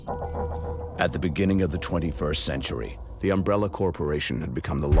At the beginning of the 21st century, the Umbrella Corporation had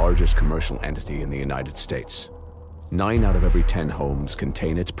become the largest commercial entity in the United States. 9 out of every 10 homes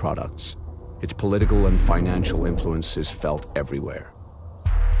contain its products. Its political and financial influence is felt everywhere.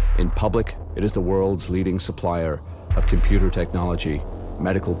 In public, it is the world's leading supplier of computer technology,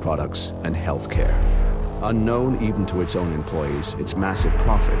 medical products, and healthcare. Unknown even to its own employees, its massive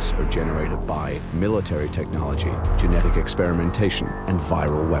profits are generated by military technology, genetic experimentation, and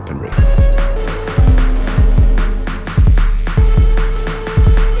viral weaponry.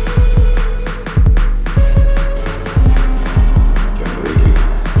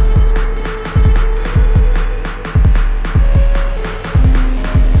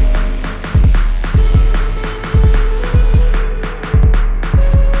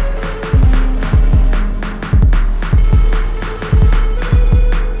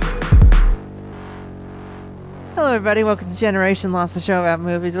 Hello, everybody. Welcome to Generation Lost, the show about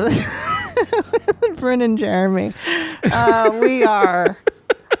movies with Bryn and Jeremy. We are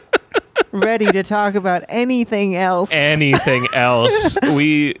ready to talk about anything else. Anything else.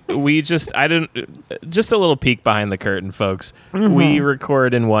 We just a little peek behind the curtain, folks. Mm-hmm. We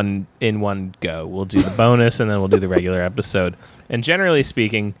record in one go. We'll do the bonus and then we'll do the regular episode. And generally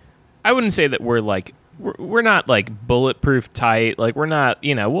speaking, I wouldn't say that we're not like bulletproof tight. Like we're not,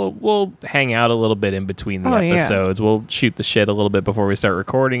 we'll hang out a little bit in between the episodes. Yeah. We'll shoot the shit a little bit before we start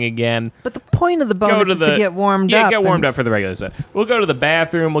recording again. But the point of the bonus is to get warmed up. Yeah, get warmed up for the regular set. We'll go to the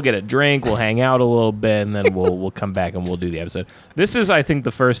bathroom, we'll get a drink, we'll hang out a little bit, and then we'll come back and we'll do the episode. This is, I think,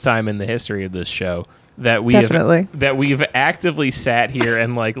 the first time in the history of this show that we've actively sat here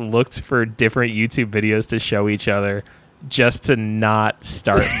and like looked for different YouTube videos to show each other just to not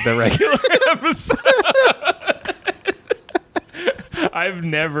start the regular episode. I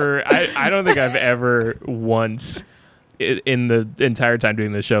don't think I've ever once in the entire time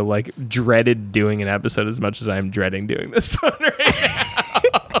doing the show like dreaded doing an episode as much as I'm dreading doing this one right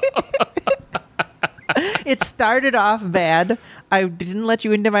now. It started off bad. I didn't let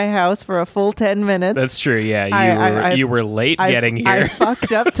you into my house for a full 10 minutes. That's true. Yeah, you were late getting here. I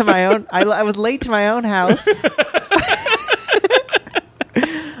fucked up to my own. I was late to my own house.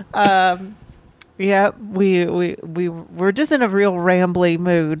 Yeah, we're just in a real rambly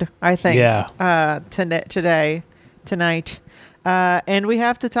mood, I think. Yeah. Tonight, and we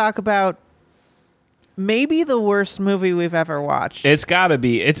have to talk about maybe the worst movie we've ever watched. It's got to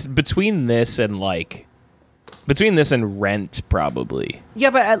be. It's between this and Rent, probably.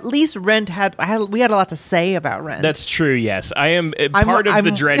 Yeah, but at least Rent we had a lot to say about Rent. That's true. Yes, I am. Part of the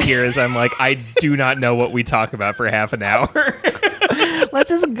dread here is I'm like I do not know what we talk about for half an hour. Let's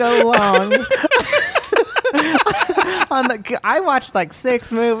just go long. I watched like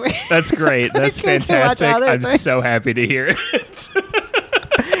 6 movies. That's great. That's fantastic. I'm so happy to hear it.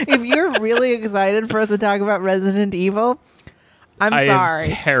 If you're really excited for us to talk about Resident Evil, I'm sorry. I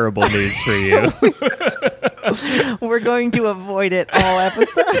have terrible news for you. We're going to avoid it all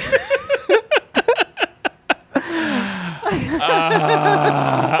episode.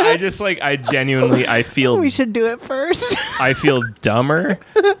 I feel we should do it first. I feel dumber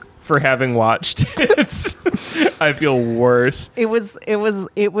for having watched it. I feel worse. It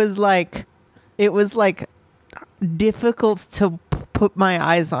was like difficult to put my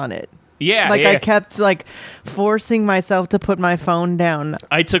eyes on it. Yeah, I kept like forcing myself to put my phone down.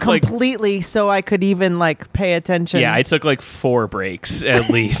 I took completely so I could even like pay attention. Yeah, I took like 4 breaks at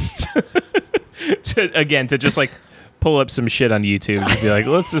least to just like pull up some shit on YouTube and be like,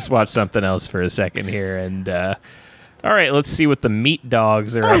 let's just watch something else for a second here. And all right, let's see what the meat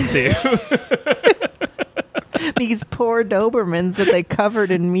dogs are up to. These poor Dobermans that they covered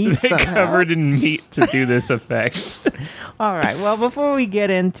in meat covered in meat to do this effect. All right, well, before we get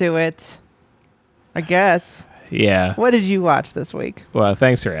into it, I guess. Yeah. What did you watch this week? Well,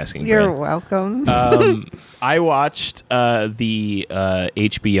 thanks for asking. You're Brent. welcome. I watched the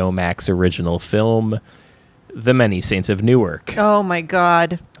HBO Max original film, The Many Saints of Newark. Oh, my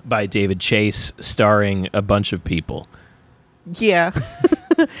God. By David Chase, starring a bunch of people. Yeah.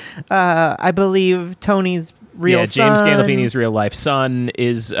 I believe Tony's real son. James Gandolfini's real life son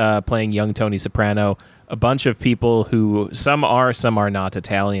is playing young Tony Soprano. A bunch of people who some are not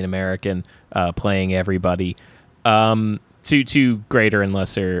Italian American, playing everybody. To greater and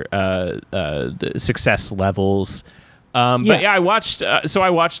lesser success levels. But yeah, I watched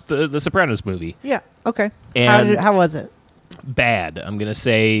the Sopranos movie. Yeah. Okay. And how was it? Bad. I'm gonna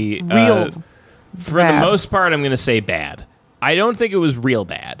say real. For the most part, I'm gonna say bad. I don't think it was real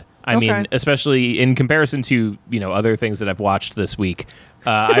bad. I mean, especially in comparison to other things that I've watched this week.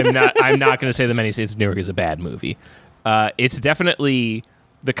 I'm not going to say The Many Saints of Newark is a bad movie. It's definitely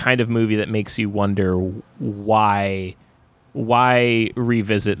the kind of movie that makes you wonder why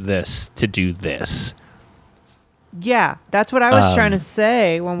revisit this to do this. Yeah, that's what I was trying to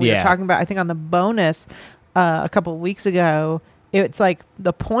say when we were yeah. talking about, I think on the bonus a couple of weeks ago. It's like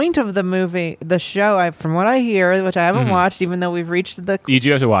the point of the movie, the show, from what I hear, which I haven't watched, even though we've reached the... You do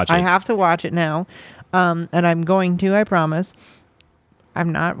have to watch it. I have to watch it now. And I'm going to, I promise.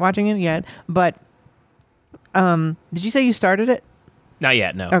 I'm not watching it yet. But did you say you started it? Not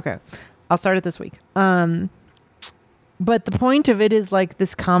yet, no. Okay. I'll start it this week. But the point of it is like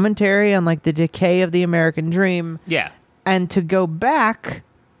this commentary on like the decay of the American dream. Yeah. And to go back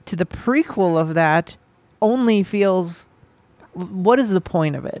to the prequel of that only feels... What is the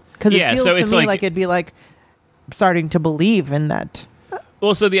point of it? Because it feels to me like it'd be like starting to believe in that.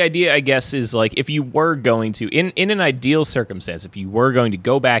 Well, so the idea, I guess, is like if you were going to, in an ideal circumstance, if you were going to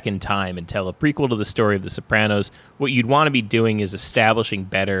go back in time and tell a prequel to the story of The Sopranos, what you'd want to be doing is establishing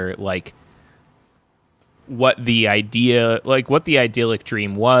better, like, what the idyllic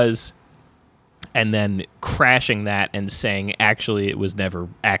dream was, and then crashing that and saying, actually, it was never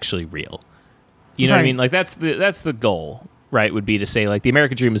actually real. You know what I mean? Like, that's the goal. Right, would be to say, like, the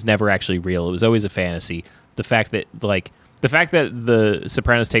American dream was never actually real. It was always a fantasy. The fact that The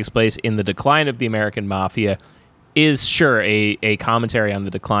Sopranos takes place in the decline of the American mafia is, sure, a commentary on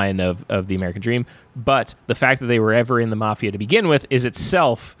the decline of the American dream, but the fact that they were ever in the mafia to begin with is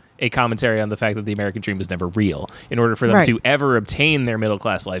itself a commentary on the fact that the American dream was never real. In order for them to ever obtain their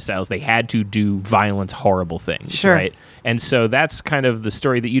middle-class lifestyles, they had to do violent, horrible things, right? And so that's kind of the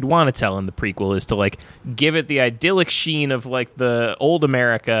story that you'd want to tell in the prequel, is to, like, give it the idyllic sheen of, like, the old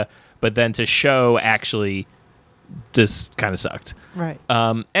America, but then to show, actually, this kind of sucked. Right.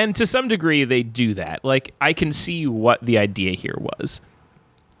 And to some degree, they do that. Like, I can see what the idea here was.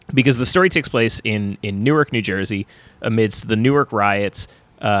 Because the story takes place in Newark, New Jersey, amidst the Newark riots.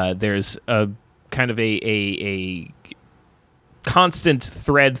 There's a kind of a constant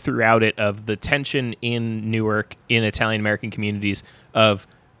thread throughout it of the tension in Newark, in Italian-American communities, of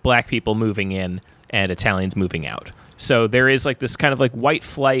black people moving in and Italians moving out. So there is like this kind of like white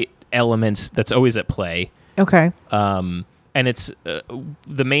flight element that's always at play. Okay. And it's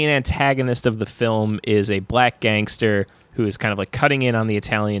the main antagonist of the film is a black gangster who is kind of like cutting in on the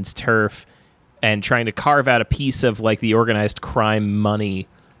Italians' turf and trying to carve out a piece of like the organized crime money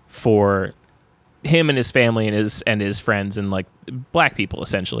for him and his family and his friends and like black people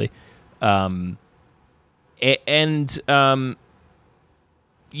essentially. You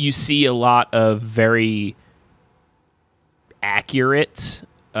see a lot of very accurate,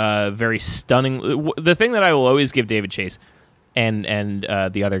 very stunning. The thing that I will always give David Chase and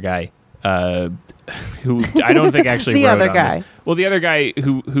the other guy, who I don't think actually the wrote other on guy. this. Well, the other guy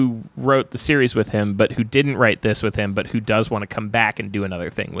who wrote the series with him, but who didn't write this with him, but who does want to come back and do another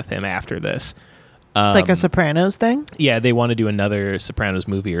thing with him after this. Like a Sopranos thing? Yeah, they want to do another Sopranos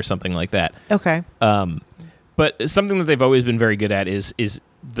movie or something like that. Okay. But something that they've always been very good at is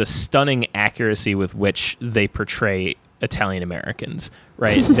the stunning accuracy with which they portray Italian Americans,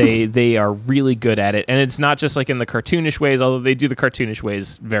 right? they are really good at it, and it's not just like in the cartoonish ways, although they do the cartoonish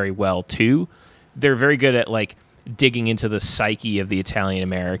ways very well too. They're very good at like digging into the psyche of the Italian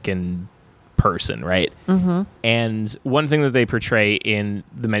American person, right? Mm-hmm. And one thing that they portray in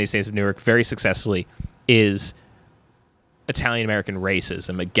The Many Saints of Newark very successfully is Italian American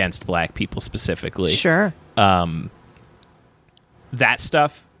racism against black people specifically. Sure. That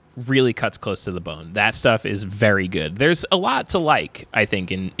stuff really cuts close to the bone. That stuff is very good. There's a lot to like, I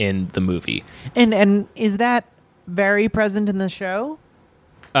think, in the movie. And is that very present in the show?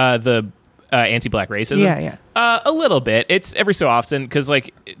 The anti-black racism? Yeah. A little bit. It's every so often, because,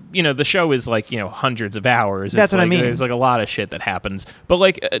 like, you know, the show is, like, you know, hundreds of hours. That's what I mean. There's, like, a lot of shit that happens. But,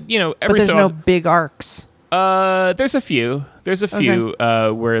 like, you know, But there's no big arcs. There's a few.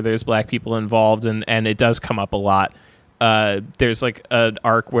 Where there's black people involved, and it does come up a lot. There's like an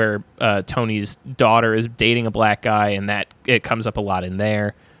arc where Tony's daughter is dating a black guy, and that it comes up a lot in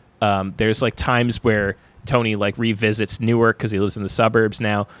there. There's like times where Tony like revisits Newark because he lives in the suburbs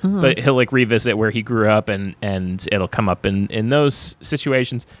now, but he'll like revisit where he grew up, and it'll come up in those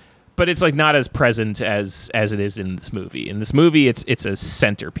situations. But it's like not as present as it is in this movie. In this movie, it's a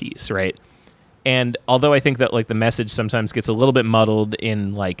centerpiece, right? And although I think that like the message sometimes gets a little bit muddled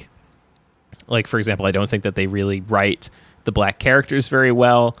in like for example, I don't think that they really write the black characters very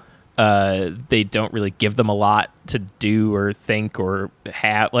well. They don't really give them a lot to do or think or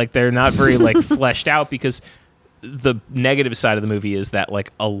have. Like they're not very like fleshed out, because the negative side of the movie is that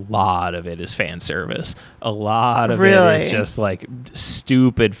like a lot of it is fan service. A lot of Really? it is just like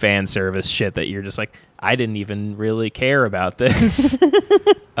stupid fan service shit that you're just like, I didn't even really care about this.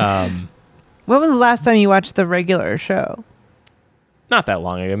 When was the last time you watched the regular show? Not that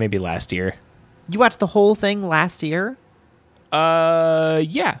long ago, maybe last year. You watched the whole thing last year?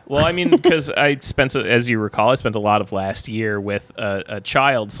 Yeah. Well, I mean, because I spent, as you recall, I spent a lot of last year with a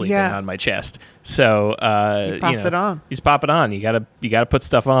child sleeping Yeah. on my chest. So, You popped it on. You just pop it on. You gotta put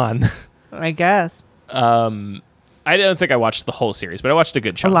stuff on. I guess. I don't think I watched the whole series, but I watched a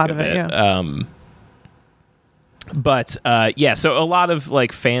good chunk lot of it, yeah. But yeah, so a lot of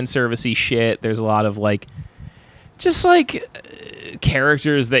like fan servicey shit. There's a lot of like, just like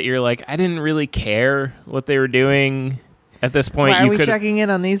characters that you're like, I didn't really care what they were doing at this point. Why are you we could, checking in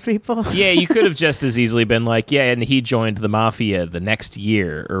on these people? yeah, you could have just as easily been like, yeah, and he joined the mafia the next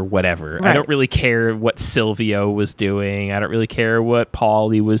year or whatever. I Right. don't really care what Silvio was doing. I don't really care what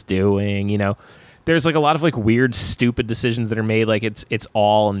Paulie was doing. You know, there's like a lot of like weird, stupid decisions that are made. Like it's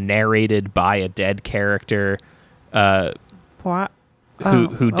all narrated by a dead character What?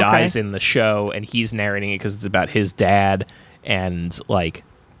 who okay. dies in the show, and he's narrating it because it's about his dad, and like,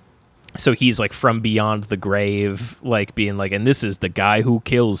 so he's like from beyond the grave, like being like, and this is the guy who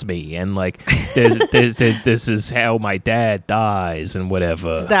kills me, and like this is how my dad dies, and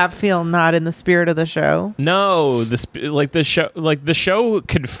whatever. Does that feel not in the spirit of the show? No, the show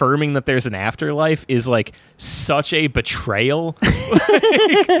confirming that there's an afterlife is like such a betrayal.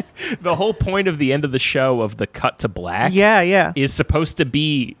 Like, the whole point of the end of the show of the cut to black, Yeah. is supposed to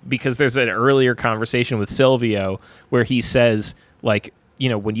be because there's an earlier conversation with Silvio where he says like, you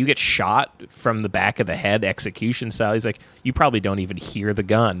know, when you get shot from the back of the head, execution style, he's like, you probably don't even hear the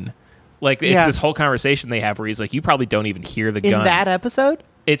gun. Like, it's Yeah. this whole conversation they have where he's like, you probably don't even hear the In gun. that episode?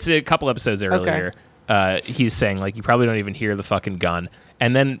 It's a couple episodes earlier. He's saying, like, you probably don't even hear the fucking gun.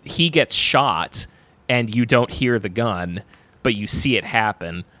 And then he gets shot, and you don't hear the gun, but you see it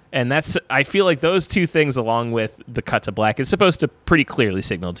happen. And that's, I feel like those two things, along with the cut to black, is supposed to pretty clearly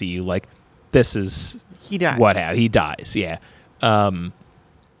signal to you, like, this is He dies. what happened. He dies, yeah.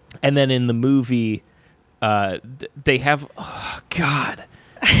 And then in the movie, they have, oh God,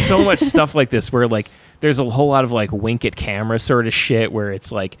 so much stuff like this where like there's a whole lot of like wink at camera sort of shit where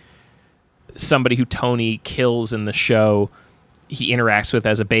it's like somebody who Tony kills in the show, he interacts with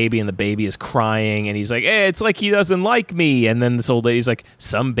as a baby, and the baby is crying, and he's like, hey, it's like he doesn't like me. And then this old lady's like,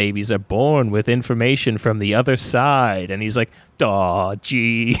 some babies are born with information from the other side. And he's like, oh,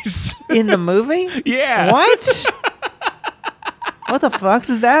 jeez. In the movie? Yeah. What? What the fuck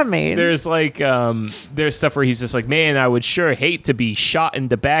does that mean? There's like there's stuff where he's just like, man, I would sure hate to be shot in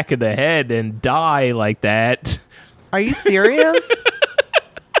the back of the head and die like that. Are you serious?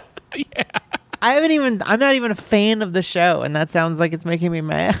 Yeah. I'm not even a fan of the show, and that sounds like it's making me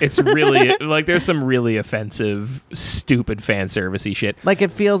mad. It's really like there's some really offensive, stupid fan servicey shit. Like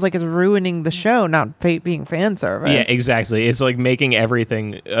it feels like it's ruining the show, not being fan service. Yeah, exactly. It's like making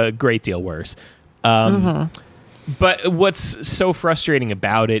everything a great deal worse. But what's so frustrating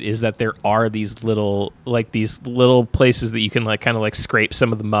about it is that there are these little places that you can like kind of like scrape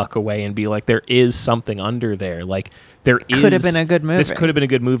some of the muck away and be like, there is something under there. Like there Could have been a good movie. This could have been a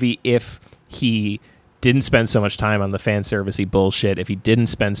good movie if he didn't spend so much time on the fan servicey bullshit. If he didn't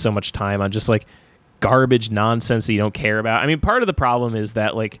spend so much time on just like garbage nonsense that you don't care about. I mean, part of the problem is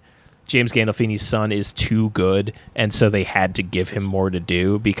that like James Gandolfini's son is too good, and so they had to give him more to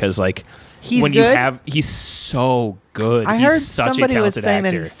do because like He's when good? you have he's so good. I He's heard such a somebody was talented saying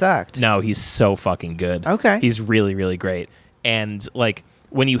actor. that he sucked. No, he's so fucking good. Okay. He's really, really great. And like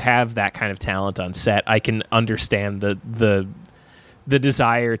when you have that kind of talent on set, I can understand the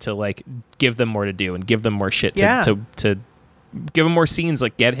desire to like give them more to do and give them more shit to give him more scenes,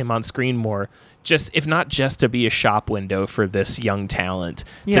 like get him on screen more. Just if not just to be a shop window for this young talent,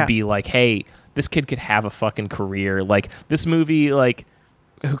 Yeah. to be like, hey, this kid could have a fucking career. Like this movie, like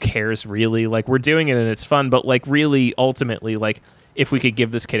who cares really? Like we're doing it and it's fun, but like really ultimately, like if we could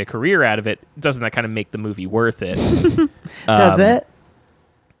give this kid a career out of it, doesn't that kind of make the movie worth it? Does it?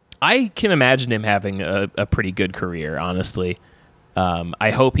 I can imagine him having a pretty good career, honestly.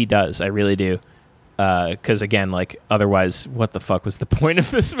 I hope he does. I really do. Because again, like otherwise, what the fuck was the point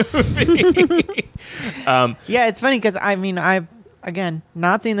of this movie? Yeah, it's funny because I mean, I've again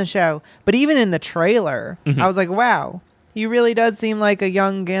not seen the show, but even in the trailer, Mm-hmm. I was like, wow, he really does seem like a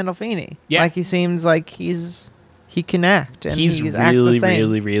young Gandolfini. Yeah. Like he seems like he can act and he's act really, the same.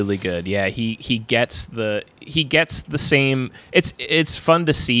 really, really good. Yeah, he gets the same. It's fun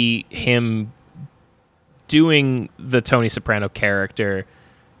to see him doing the Tony Soprano character,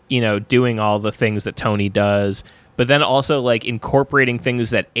 doing all the things that Tony does, but then also like incorporating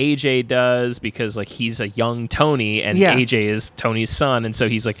things that AJ does because like he's a young Tony and AJ is Tony's son, and so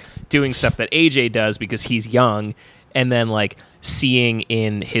he's like doing stuff that AJ does because he's young, and then like seeing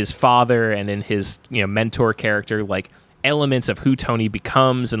in his father and in his mentor character like elements of who Tony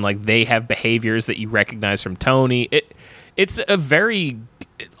becomes, and like they have behaviors that you recognize from Tony. It's a very,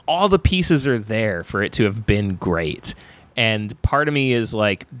 all the pieces are there for it to have been great. And part of me is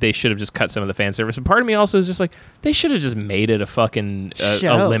like, they should have just cut some of the fan service. But part of me also is just like, they should have just made it a fucking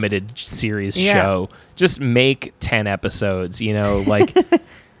a limited series show. Just make 10 episodes, like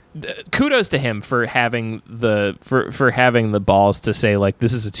kudos to him for having for having the balls to say like,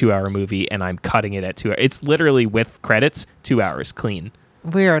 this is a 2-hour movie and I'm cutting it at 2 hours. It's literally with credits, 2 hours clean.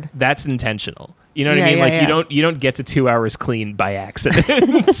 Weird. That's intentional. You know what I mean? Like you don't get to 2 hours clean by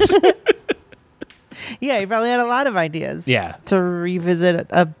accident. Yeah, he probably had a lot of ideas. Yeah. To revisit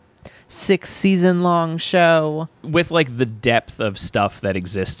a 6-season-long show. With, like, the depth of stuff that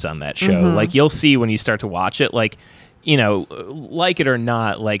exists on that show. Like, you'll see when you start to watch it, like, like it or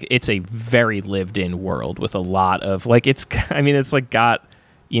not, like, it's a very lived-in world with a lot of, like, it's like got,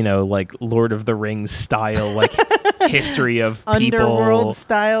 like, Lord of the Rings style, like, history of people. Underworld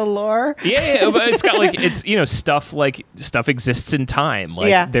style lore. Yeah, but it's got like stuff exists in time.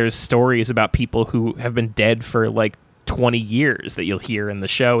 Like there's stories about people who have been dead for like 20 years that you'll hear in the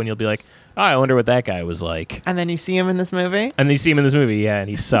show, and you'll be like, oh, I wonder what that guy was like. And then you see him in this movie? And then you see him in this movie, and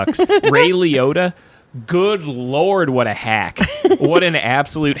he sucks. Ray Liotta, good Lord, what a hack. What an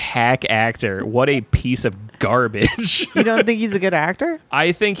absolute hack actor. What a piece of garbage. You don't think he's a good actor?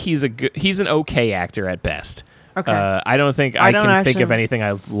 I think he's an okay actor at best. Okay. I don't think I can think of anything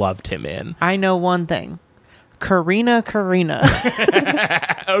I've loved him in. I know one thing. Karina.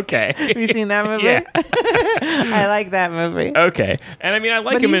 Okay. Have you seen that movie? Yeah. I like that movie. Okay. And I mean, I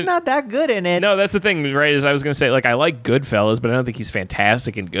like him. But he's not that good in it. No, that's the thing, right? Is I was going to say, like, I like Goodfellas, but I don't think he's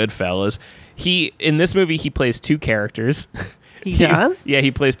fantastic in Goodfellas. In this movie, he plays two characters. He does? Yeah,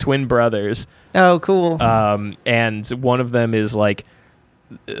 he plays twin brothers. Oh, cool. And one of them is like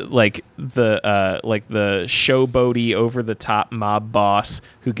the showboaty over the top mob boss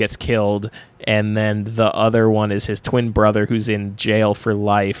who gets killed, and then the other one is his twin brother who's in jail for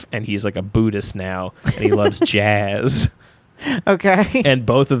life, and he's like a Buddhist now, and he loves jazz. Okay. And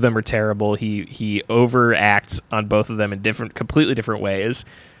both of them are terrible. He overacts on both of them in completely different ways.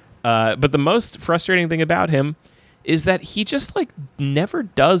 But the most frustrating thing about him is that he just like never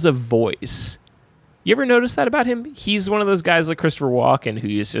does a voice. You ever notice that about him? He's one of those guys like Christopher Walken who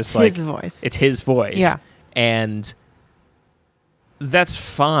is just like... His voice. It's his voice. Yeah. And that's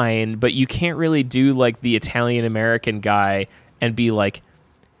fine, but you can't really do like the Italian-American guy and be like,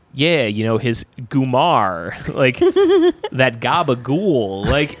 yeah, his Gumar, like that gabagool.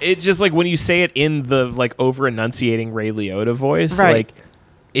 Like, it just like when you say it in the like over-enunciating Ray Liotta voice, right. Like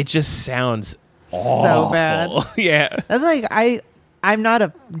it just sounds awful. So bad. Yeah. That's like, I'm not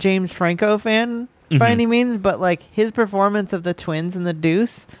a James Franco fan by any means, but like his performance of the twins in The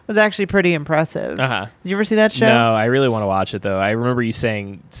Deuce was actually pretty impressive. Uh-huh. Did you ever see that show? No, I really want to watch it though. I remember you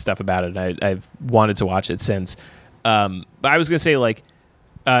saying stuff about it, and I've wanted to watch it since. But I was gonna say like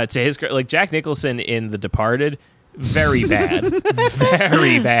to his like Jack Nicholson in The Departed, very bad,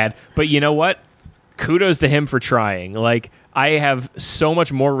 very bad. But you know what? Kudos to him for trying. Like, I have so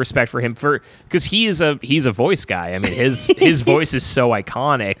much more respect for him because he's a voice guy. I mean, his voice is so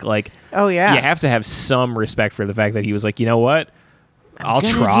iconic. Like, oh yeah, you have to have some respect for the fact that he was like, you know what? I'll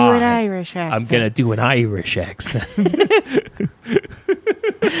try. Do an Irish accent. I'm gonna do an Irish accent.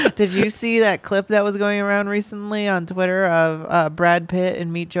 Did you see that clip that was going around recently on Twitter of Brad Pitt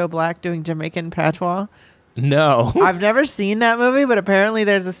and Meet Joe Black doing Jamaican patois? No. I've never seen that movie, but apparently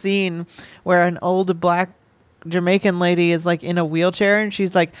there's a scene where an old black Jamaican lady is like in a wheelchair and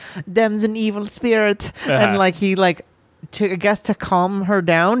she's like, "Them's an evil spirit," and like he like I guess to calm her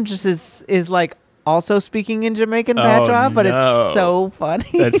down just is like also speaking in Jamaican patois, but it's so funny.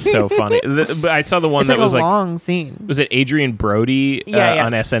 That's so funny. But I saw the one it's that like was a like long scene. Was it Adrian Brody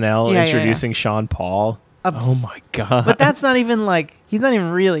on SNL introducing Sean Paul? Oh my god! But that's not even like he's not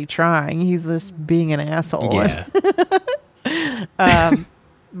even really trying. He's just being an asshole. Yeah.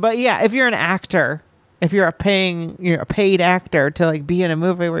 But yeah, if you're an actor, if you're a paid actor to like be in a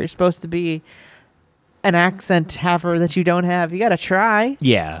movie where you're supposed to be an accent haver that you don't have, you gotta try.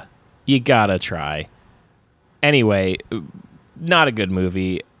 Yeah, you gotta try. Anyway, not a good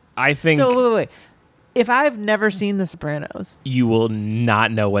movie. I think. So wait. If I've never seen The Sopranos, you will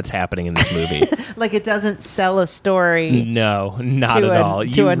not know what's happening in this movie. Like it doesn't sell a story. No, not at all.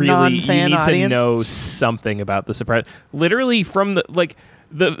 To a non-fan you need audience. to know something about The Sopranos. Literally from the like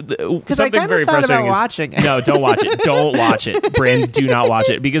Because I something kind very of thought about frustrating is watching it. no, don't watch it. Don't watch it, Bryn. Do not watch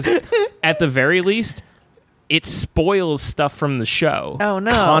it because at the very least, it spoils stuff from the show. Oh,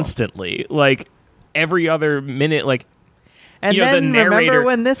 no. Constantly, like every other minute, like. And You know, then the narrator- remember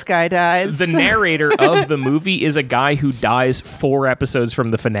when this guy dies. The narrator of the movie is a guy who dies 4 episodes from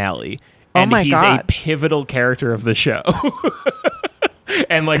the finale. Oh And my he's God. a pivotal character of the show.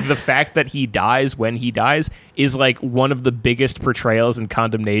 And like the fact that he dies when he dies is like one of the biggest portrayals and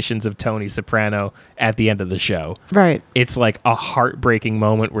condemnations of Tony Soprano at the end of the show. Right. It's like a heartbreaking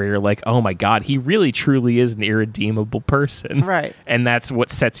moment where you're like, oh my God, he really truly is an irredeemable person. Right. And that's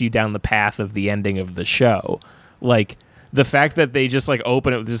what sets you down the path of the ending of the show. Like, the fact that they just like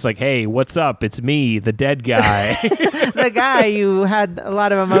open it with just like, hey, what's up? It's me, the dead guy. The guy you had a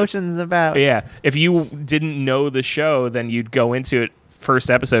lot of emotions about. Yeah. If you didn't know the show, then you'd go into it first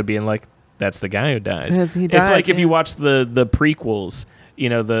episode being like, that's the guy who dies. He It's dies, like if yeah. you watch the prequels, you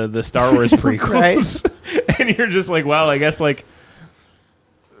know, the Star Wars prequels. And you're just like, well, I guess like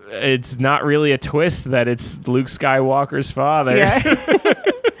it's not really a twist that it's Luke Skywalker's father. Yeah.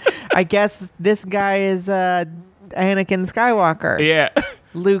 I guess this guy is Anakin Skywalker. Yeah.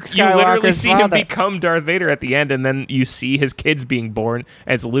 Luke You literally Skywalker's see father. him become Darth Vader at the end, and then you see his kids being born.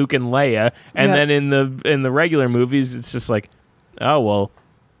 And it's Luke and Leia, and Yeah. then in the regular movies, it's just like, oh well,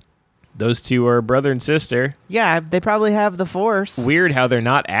 those two are brother and sister. Yeah, they probably have the Force. Weird how they're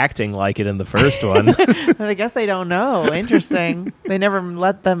not acting like it in the first one. I guess they don't know. Interesting. They never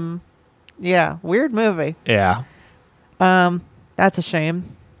let them. Yeah, weird movie. Yeah, That's a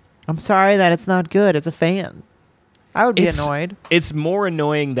shame. I'm sorry that it's not good as a fan. I would be It's- annoyed. it's more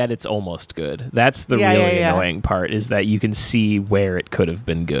annoying that it's almost good. That's the Yeah, really yeah, yeah. annoying part is that you can see where it could have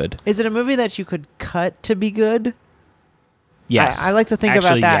been good. Is it a movie that you could cut to be good? Yes, I like to think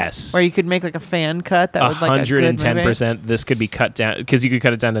Actually, about that. Yes. Where you could make like a fan cut that would like a good movie. 110%. This could be cut down because you could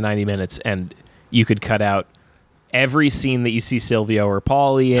cut it down to 90 minutes, and you could cut out every scene that you see Silvio or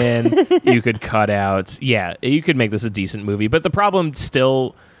Paulie in. You could cut out, yeah, you could make this a decent movie. But the problem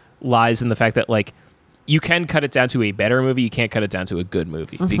still lies in the fact that like you can cut it down to a better movie. You can't cut it down to a good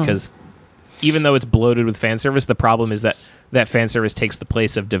movie because even though it's bloated with fan service, the problem is that that fan service takes the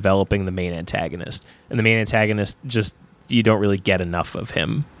place of developing the main antagonist, and the main antagonist just you don't really get enough of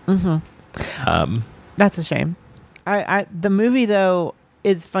him. That's a shame. The movie though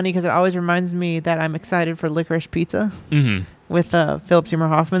is funny because it always reminds me that I'm excited for Licorice Pizza with Philip Seymour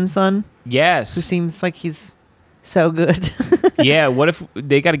Hoffman's son, who Yes. seems like he's so good. Yeah. What if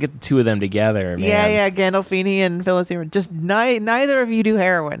they got to get the two of them together, man? Yeah, Gandolfini and Philip Seymour. Just neither of you do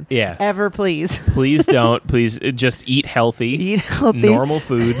heroin. Yeah. Ever, please. Please don't. Please just eat healthy, Eat healthy. normal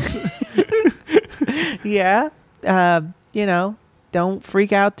foods. Yeah. Don't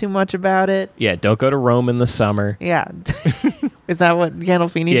freak out too much about it. Yeah. Don't go to Rome in the summer. Yeah. Is that what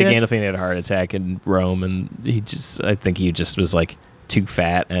Gandolfini Yeah. did? Gandolfini had a heart attack in Rome, and I think he just was like too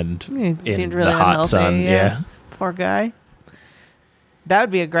fat and He in seemed really the hot unhealthy. sun. Yeah. Poor guy. That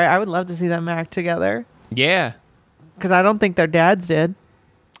would be I would love to see them act together. Yeah. Because I don't think their dads did.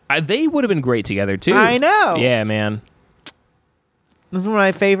 They would have been great together too. I know. Yeah, man. This is one of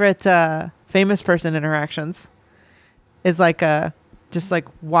my favorite famous person interactions. Is like just like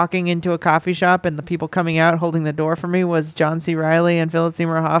walking into a coffee shop and the people coming out holding the door for me was John C. Reilly and Philip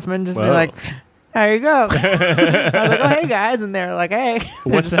Seymour Hoffman. Just be Whoa. like, there you go. I was like, oh, hey, guys. And they're like, hey.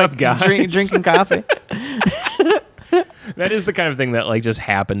 They're What's just, up, like, guys? Drinking coffee. That is the kind of thing that like just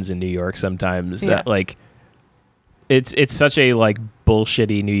happens in New York sometimes. Yeah. That like it's such a like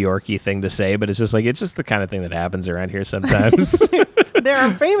bullshitty New Yorky thing to say, but it's just the kind of thing that happens around here sometimes. There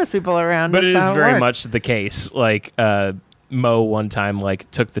are famous people around. But it That's is how very works. much the case. Like Mo one time like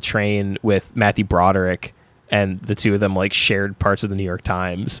took the train with Matthew Broderick, and the two of them like shared parts of the New York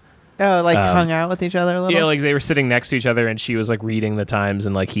Times. Oh, like hung out with each other a little? Yeah, like they were sitting next to each other, and she was like reading the Times,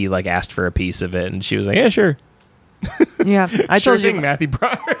 and like he like asked for a piece of it, and she was like, "Yeah, sure." Yeah. I Sure told thing, you. Matthew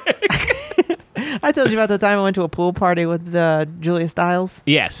Broderick. I told you about the time I went to a pool party with Julia Stiles.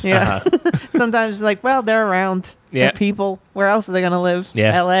 Yes. Yeah. Sometimes it's like, well, they're around. Yeah. They're people. Where else are they going to live?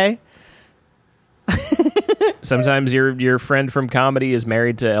 Yeah. L.A.? Sometimes your friend from comedy is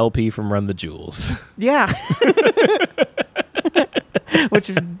married to LP from Run the Jewels. Yeah.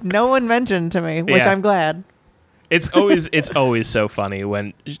 Which no one mentioned to me, which Yeah. I'm glad. It's always so funny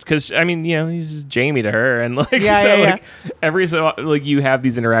when, because I mean, you know, he's Jamie to her, and like Yeah, so yeah, like every so like you have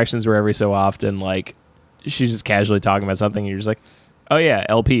these interactions where every so often like she's just casually talking about something, and you're just like, oh yeah,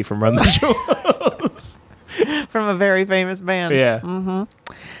 LP from Run the Jewels. From a very famous band. Yeah.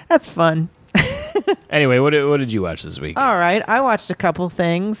 That's fun. Anyway, what did you watch this week? All right. I watched a couple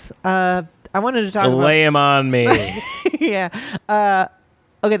things. I wanted to talk about... Lay 'em on me. Yeah.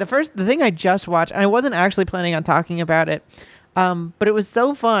 Okay, the thing I just watched, and I wasn't actually planning on talking about it, but it was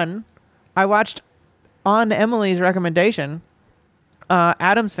so fun. I watched on Emily's recommendation,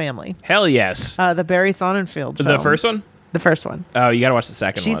 Addams Family, Hell yes. the Barry Sonnenfeld film. The first one? The first one. Oh, you got to watch the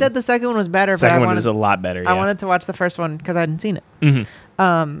second one. She said the second one was better, second but one I wanted, is a lot better. Yeah. I wanted to watch the first one because I hadn't seen it.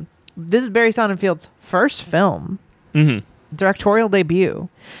 Mm-hmm. This is Barry Sonnenfeld's first film, directorial debut.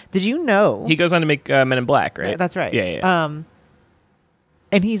 Did you know? He goes on to make Men in Black, right? That's right. Yeah.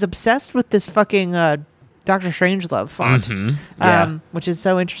 And he's obsessed with this fucking Doctor Strangelove font, Yeah. which is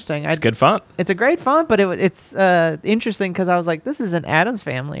so interesting. It's good font. It's a great font, but it's interesting because I was like, this is an Addams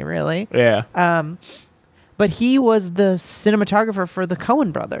Family, really. Yeah. But he was the cinematographer for the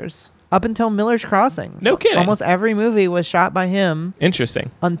Coen brothers up until Miller's Crossing. No kidding. Almost every movie was shot by him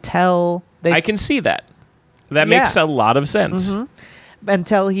Interesting. until they... I can see that. That makes a lot of sense.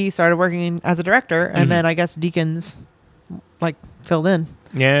 Until he started working as a director, and then I guess Deakins filled in.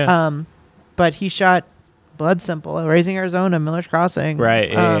 Yeah. But he shot Blood Simple, Raising Arizona, Miller's Crossing.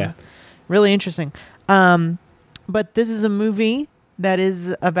 Right. Yeah. Really interesting. But this is a movie that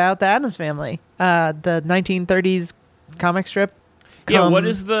is about the Addams Family, the 1930s comic strip. Yeah. What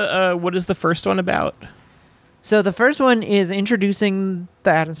is the first one about? So the first one is introducing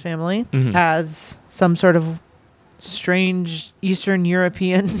the Addams Family as some sort of strange Eastern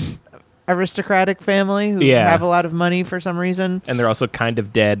European aristocratic family who have a lot of money for some reason. And they're also kind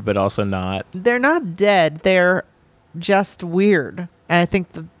of dead, but also not. They're not dead. They're just weird. And I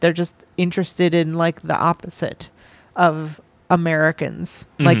think that they're just interested in the opposite of Americans.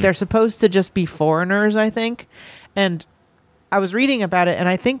 They're supposed to just be foreigners, I think. And I was reading about it, and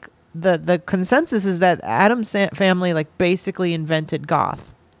I think the consensus is that Addams Family basically invented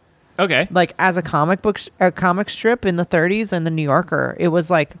goth. Okay. As a comic strip in the 30s and the New Yorker, it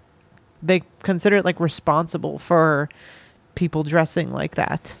was they consider it responsible for people dressing like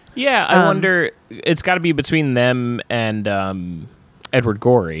that. Yeah, I wonder. It's got to be between them and Edward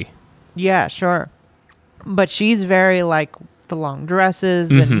Gorey. Yeah, sure. But she's very the long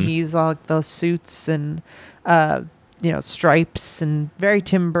dresses, and he's all those suits and stripes, and very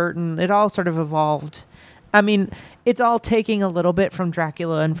Tim Burton. It all sort of evolved. I mean, it's all taking a little bit from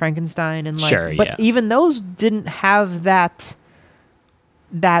Dracula and Frankenstein, and but even those didn't have that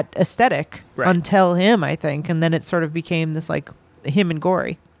aesthetic until him, I think, and then it sort of became this him and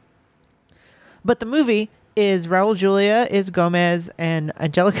Gorey. But the movie is Raul Julia is Gomez, and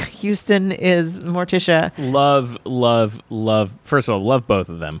Angelica Houston is Morticia. Love. First of all, love both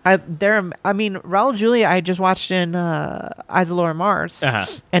of them. Raul Julia I just watched in Eyes of Laura Mars,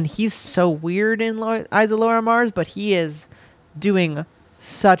 and he's so weird in Eyes of Laura Mars, but he is doing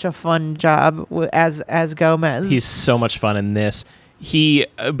such a fun job as Gomez. He's so much fun in this.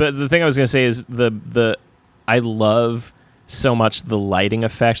 But the thing I was going to say is I love so much the lighting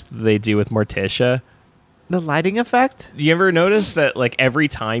effect that they do with Morticia. The lighting effect? Do you ever notice that every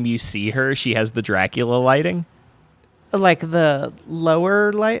time you see her, she has the Dracula lighting? The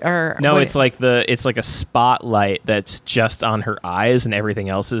lower light, or no? It's like a spotlight that's just on her eyes, and everything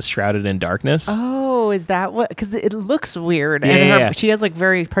else is shrouded in darkness. Oh, is that what? Because it looks weird, and she has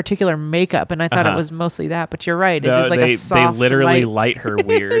very particular makeup, and I thought it was mostly that. But you're right; it is a soft. They literally light her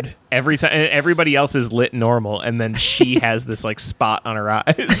weird every time. Everybody else is lit normal, and then she has this spot on her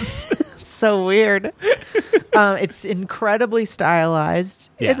eyes. So weird. It's incredibly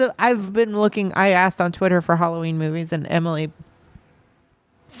stylized. Yeah. I've been looking. I asked on Twitter for Halloween movies, and Emily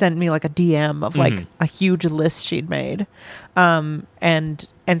sent me a DM of a huge list she'd made, and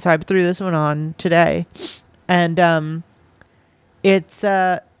so I threw this one on today, and it's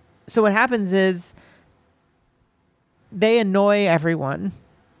so what happens is they annoy everyone.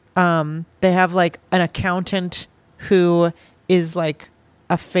 They have an accountant who is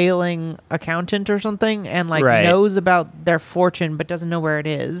a failing accountant or something, and knows about their fortune but doesn't know where it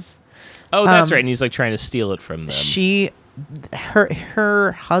is. Oh, that's right. And he's trying to steal it from them.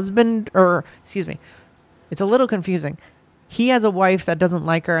 Her husband, or excuse me, it's a little confusing. He has a wife that doesn't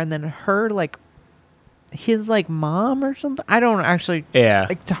like her, and then her his mom or something. I don't actually. Yeah.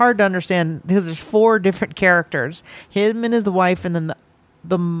 It's hard to understand because there's 4 different characters. Him and his wife, and then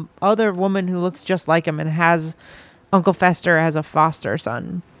the other woman who looks just like him and has Uncle Fester as a foster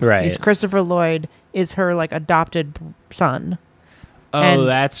son. Right. He's Christopher Lloyd is her adopted son. Oh,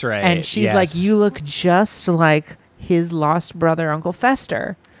 that's right. And she's you look just like his lost brother, Uncle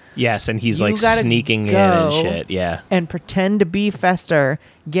Fester. Yes, and he's You gotta sneaking in and shit. Yeah. And pretend to be Fester,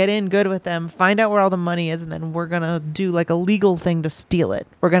 get in good with them, find out where all the money is, and then we're going to do a legal thing to steal it.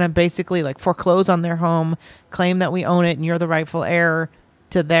 We're going to basically foreclose on their home, claim that we own it, and you're the rightful heir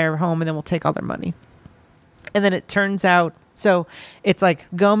to their home, and then we'll take all their money. And then it turns out So it's like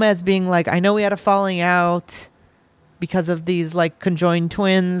Gomez being like, I know we had a falling out because of these like conjoined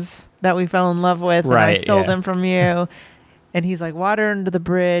twins that we fell in love with, and I stole them from you. And he's like, water under the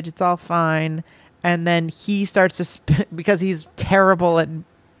bridge, it's all fine. And then he starts to because he's terrible at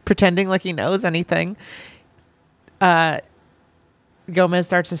pretending like he knows anything. Gomez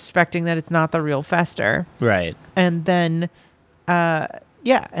starts suspecting that it's not the real Fester. Right. And then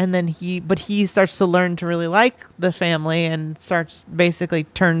and then he starts to learn to really like the family and basically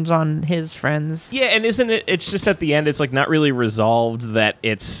turns on his friends. Yeah, and it's just at the end, it's like not really resolved that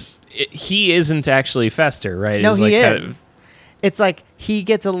he isn't actually Fester, right? No, it's he like is. It's like he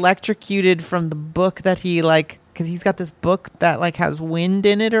gets electrocuted from the book that he like, because he's got this book that like has wind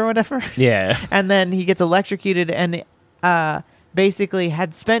in it or whatever. Yeah. And then he gets electrocuted and basically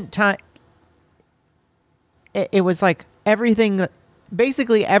had spent time. It was like everything.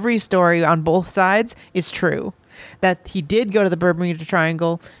 Basically, every story on both sides is true. That he did go to the Bermuda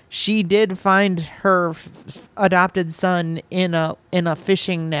Triangle. She did find her adopted son in a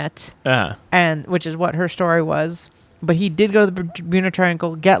fishing net, and which is what her story was. But he did go to the Bermuda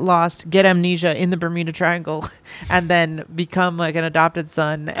Triangle, get lost, get amnesia in the Bermuda Triangle, and then become like an adopted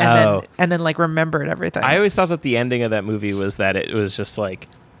son, and then like remembered everything. I always thought that the ending of that movie was that it was just like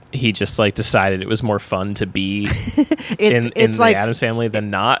he just like decided it was more fun to be in the like, Addams Family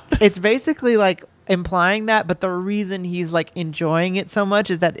than not. It's basically like implying that, but the reason he's like enjoying it so much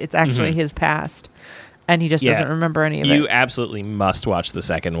is that it's actually his past. And he just doesn't remember any of it. You absolutely must watch the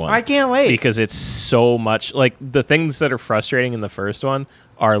second one. I can't wait. Because it's so much... Like, the things that are frustrating in the first one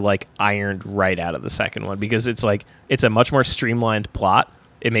are, like, ironed right out of the second one. Because it's, like... It's a much more streamlined plot.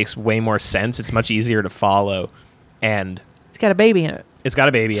 It makes way more sense. It's much easier to follow. And... It's got a baby in it. It's got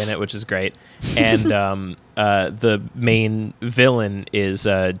a baby in it, which is great. And the main villain is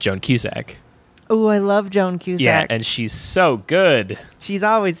Joan Cusack. Oh, I love Joan Cusack. Yeah, and she's so good. She's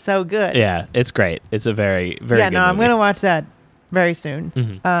always so good. Yeah, it's great. It's a very, very good movie. I'm going to watch that very soon.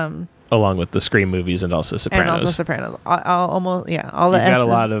 Mm-hmm. Along with the Scream movies and also Sopranos. I'll almost, all the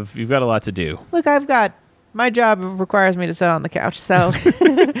You've got a lot to do. Look, my job requires me to sit on the couch, so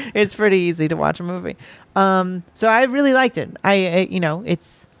it's pretty easy to watch a movie. So I really liked it.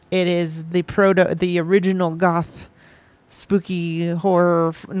 It is the original goth spooky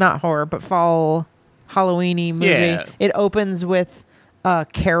horror, not horror, but fall Halloween-y movie. Yeah. It opens with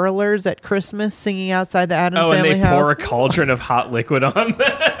carolers at Christmas singing outside the Addams family house. And they pour a cauldron of hot liquid on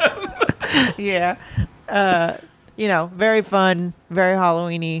them. Yeah. Very fun, very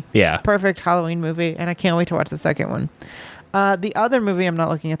Halloween-y. Yeah. Perfect Halloween movie, and I can't wait to watch the second one. The other movie, I'm not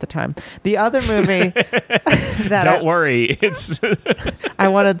looking at the time. The other movie that Don't worry. It's I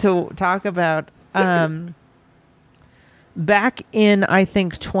wanted to talk about back in, I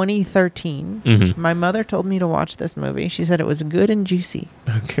think, 2013, my mother told me to watch this movie. She said it was good and juicy.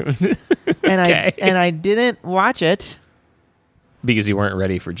 Okay. And I didn't watch it. Because you weren't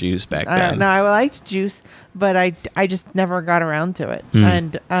ready for juice back then. No, I liked juice, but I just never got around to it.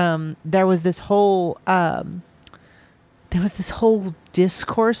 And there was this whole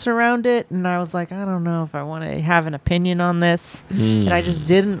discourse around it, and I was like, I don't know if I want to have an opinion on this. And I just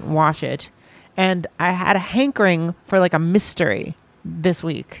didn't watch it. And I had a hankering for like a mystery this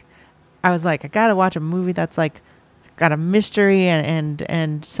week. I was like, I gotta watch a movie that's like got a mystery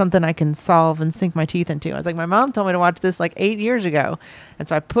and something I can solve and sink my teeth into. I was like, my mom told me to watch this like 8 years ago, and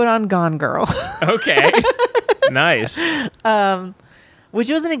so I put on Gone Girl. Okay, nice. Which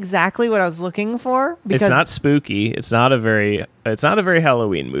wasn't exactly what I was looking for. Because it's not spooky. It's not a very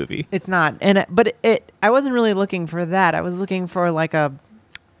Halloween movie. It's not, but I wasn't really looking for that. I was looking for like a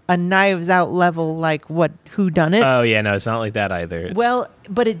Knives Out level, like who done it. Oh yeah, no, it's not like that either.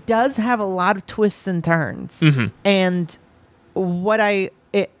 But it does have a lot of twists and turns. And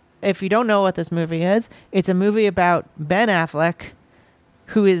if you don't know what this movie is, it's a movie about Ben Affleck,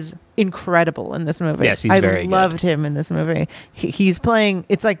 who is incredible in this movie. Yes, he's very good. I loved him in this movie. He's playing,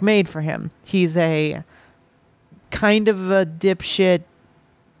 it's like made for him. He's a kind of a dipshit,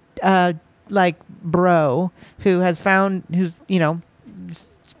 like bro who's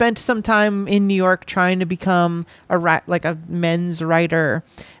spent some time in New York trying to become a men's writer,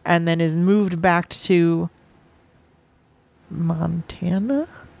 and then is moved back to Montana,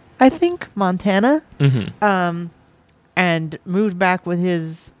 I think. And moved back with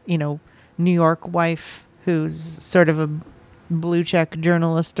his, New York wife, who's sort of a blue check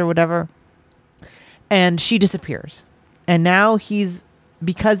journalist or whatever. And she disappears. And now he's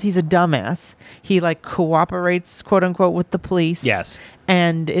because he's a dumbass, he like cooperates, quote unquote, with the police. Yes.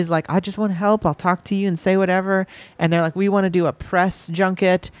 And is like, I just want to help. I'll talk to you and say whatever. And they're like, we want to do a press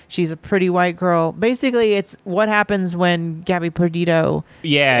junket. She's a pretty white girl. Basically, it's what happens when Gabby Perdido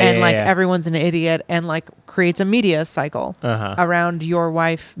everyone's an idiot and like creates a media cycle around your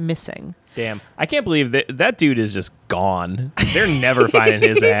wife missing. Damn. I can't believe that dude is just gone. They're never finding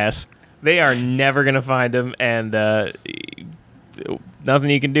his ass. They are never going to find him. And nothing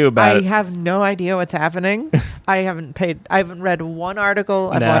you can do about it. I have no idea what's happening. I haven't read one article.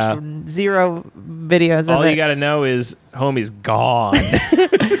 I've watched 0 videos of it. All you got to know is homie's gone.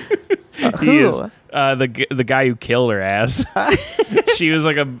 Who? Is, the guy who killed her ass. she was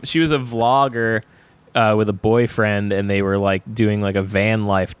a vlogger with a boyfriend, and they were like doing like a van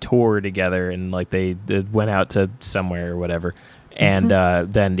life tour together, and like they went out to somewhere or whatever. And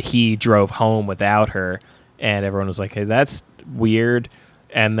then he drove home without her, and everyone was like, hey, that's weird.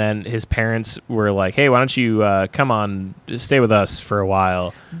 And then his parents were like, hey, why don't you come on, stay with us for a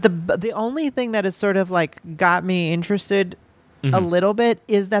while. The only thing that has sort of like got me interested a little bit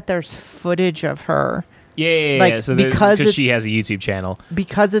is that there's footage of her. Yeah. So because she has a YouTube channel.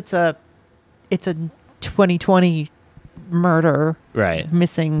 Because it's a 2020 murder, right?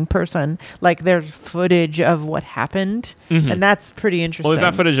 Missing person. Like there's footage of what happened, and that's pretty interesting. Well, there's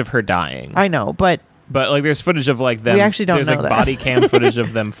not footage of her dying. I know, but like there's footage of like them. We actually don't there's know like that. Body cam footage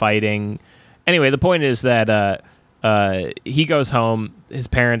of them fighting. Anyway, the point is that he goes home. His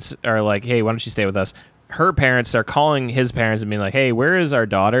parents are like, hey, why don't you stay with us? Her parents are calling his parents and being like, hey, where is our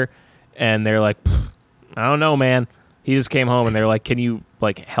daughter? And they're like, I don't know, man. He just came home, and they're like, can you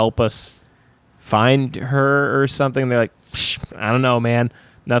like help us find her or something? They're like, I don't know, man.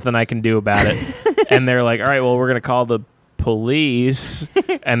 Nothing I can do about it. And they're like, all right, well, we're going to call the police.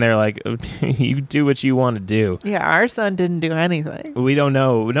 And they're like, you do what you want to do. Yeah, our son didn't do anything. We don't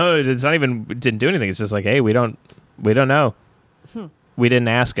know. No, it's not even didn't do anything. It's just like, hey, we don't know. We didn't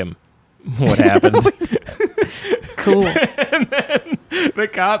ask him what happened. Cool. And then the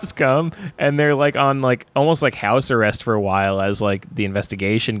cops come, and they're like on like almost like house arrest for a while as like the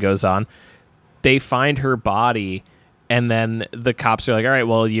investigation goes on. They find her body, and then the cops are like, all right,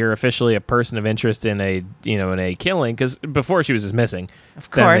 well, you're officially a person of interest in a killing, because before she was just missing. Of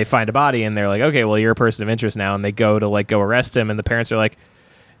course. Then they find a body, and they're like, okay, well, you're a person of interest now, and they go arrest him, and the parents are like,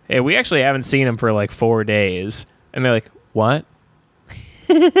 hey, we actually haven't seen him for like 4 days. And they're like, what?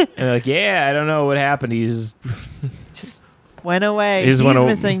 And they're like, yeah, I don't know what happened. He's just went away. He's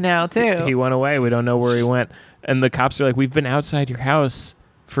missing now too. He went away. We don't know where he went. And the cops are like, we've been outside your house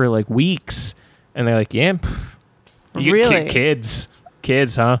for like weeks. And they're like, yeah, really? Kids,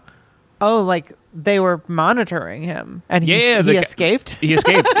 huh? Oh, like they were monitoring him, and he escaped. He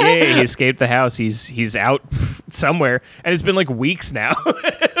escaped. Yeah, he escaped the house. He's out somewhere, and it's been like weeks now.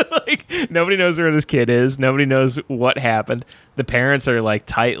 Like nobody knows where this kid is. Nobody knows what happened. The parents are like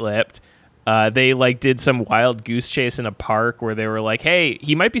tight-lipped. They like did some wild goose chase in a park where they were like, hey,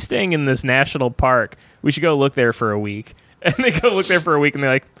 he might be staying in this national park. We should go look there for a week. And they go look there for a week, and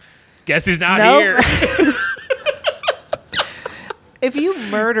they're like, guess he's not here. If you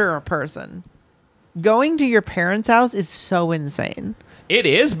murder a person, going to your parents' house is so insane. It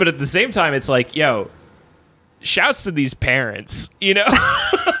is, but at the same time, it's like, yo, shouts to these parents, you know?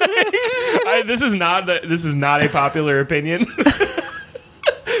 This is not a popular opinion.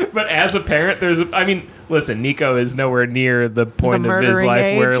 But as a parent, listen, Nico is nowhere near the point of his life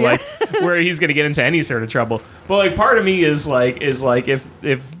age, where he's going to get into any sort of trouble. But like part of me is like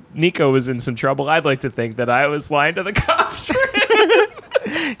if Nico was in some trouble, I'd like to think that I was lying to the cops for him.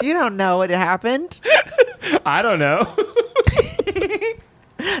 You don't know what happened. I don't know.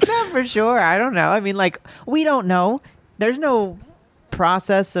 Not for sure. I don't know. I mean, like, we don't know. There's no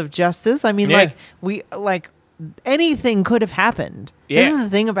process of justice. I mean, anything could have happened. Yeah. This is the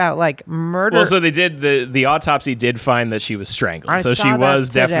thing about like murder. Well, so they did the autopsy did find that she was strangled. So she was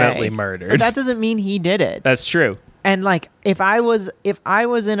definitely murdered. But that doesn't mean he did it. That's true. And like if I was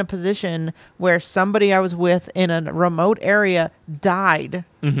in a position where somebody I was with in a remote area died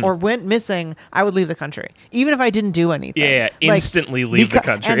or went missing, I would leave the country, even if I didn't do anything. Yeah, instantly leave the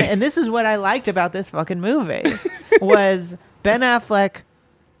country. And this is what I liked about this fucking movie was Ben Affleck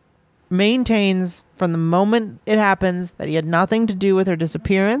maintains from the moment it happens that he had nothing to do with her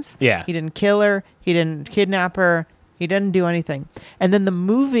disappearance. Yeah. He didn't kill her. He didn't kidnap her. He didn't do anything. And then the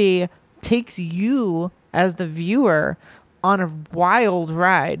movie takes you as the viewer on a wild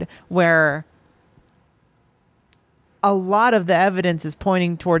ride where a lot of the evidence is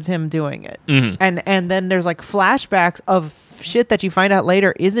pointing towards him doing it. And then there's like flashbacks of shit that you find out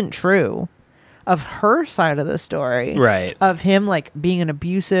later isn't true. of her side of the story, Right. of him like being an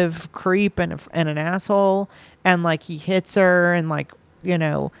abusive creep and an asshole, and like he hits her and like, you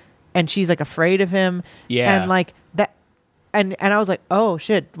know, and she's like afraid of him. Yeah. And like that, and I was like, oh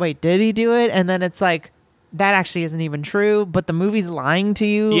shit, wait, did he do it? And then it's like, that actually isn't even true, but the movie's lying to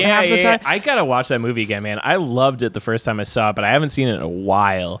you half the time. I gotta watch that movie again, man. I loved it the first time I saw it, but I haven't seen it in a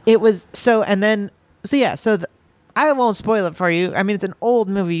while. It was so, and then I won't spoil it for you. I mean, it's an old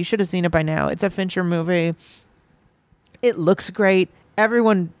movie. You should have seen it by now. It's a Fincher movie. It looks great.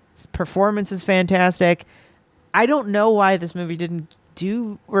 Everyone's performance is fantastic. I don't know why this movie didn't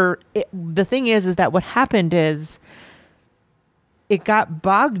do, the thing is that what happened is it got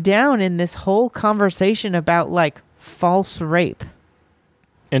bogged down in this whole conversation about like false rape.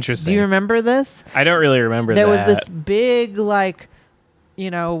 Interesting. Do you remember this? I don't really remember There that. was this big, like, you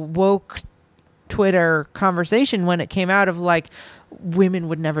know, woke Twitter conversation when it came out of like, women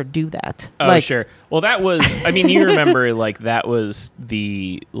would never do that. Oh, like, sure. Well, that was, I mean, you remember like that was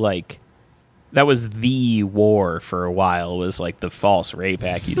the war for a while, was like the false rape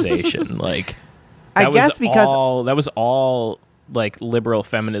accusation. Like, I that guess was because that was all like liberal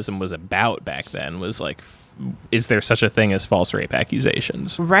feminism was about back then, was like, is there such a thing as false rape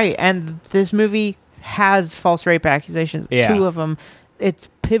accusations? right, and this movie has false rape accusations, Yeah. 2 of them. It's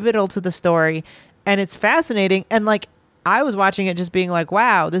pivotal to the story, and it's fascinating. And like, I was watching it just being like,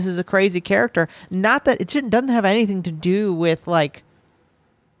 wow, this is a crazy character. Not that doesn't have anything to do with like,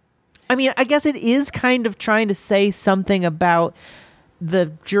 I mean, I guess it is kind of trying to say something about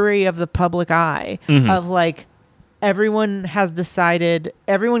the jury of the public eye, of like, everyone has decided,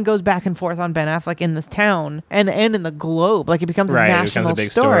 everyone goes back and forth on Ben Affleck in this town and in the globe. Like, it becomes a Right, it national becomes a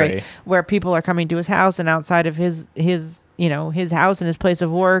big story story. where people are coming to his house and outside of his you know, his house and his place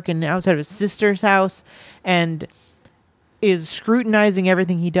of work and outside of his sister's house, and is scrutinizing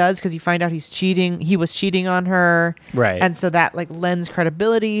everything he does because you find out he was cheating on her. Right. And so that like lends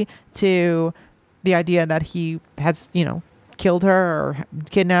credibility to the idea that he has, you know, killed her or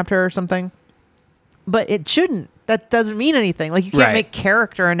kidnapped her or something. But it shouldn't. That doesn't mean anything. Like, you can't Right. make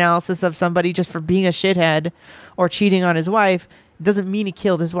character analysis of somebody just for being a shithead or cheating on his wife. It doesn't mean he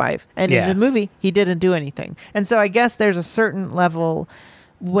killed his wife. And Yeah. in the movie, he didn't do anything. And so I guess there's a certain level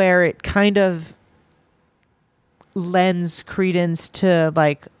where it kind of lends credence to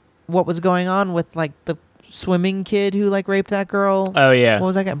like what was going on with like the swimming kid who like raped that girl. Oh, yeah. What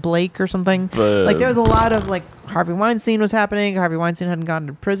was that guy, Blake or something? Like, there was a lot of like Harvey Weinstein was happening. Harvey Weinstein hadn't gone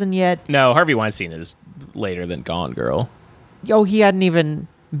to prison yet. No, Harvey Weinstein is later than Gone Girl. Oh, he hadn't even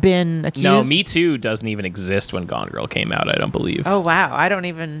been accused. No, Me Too doesn't even exist when Gone Girl came out, I don't believe. Oh, wow.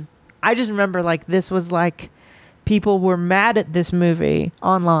 I just remember like this was like people were mad at this movie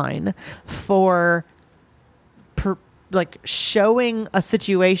online for like showing a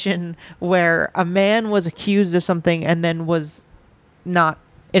situation where a man was accused of something and then was not,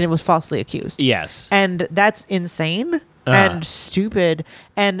 and it was falsely accused. Yes. And that's insane and stupid.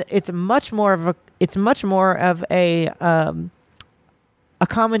 And it's much more of a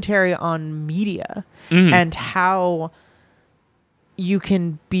commentary on media and how you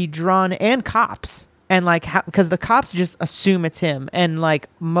can be drawn, and cops, and like how, because the cops just assume it's him, and like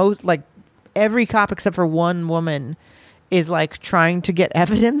most, like every cop except for one woman is like trying to get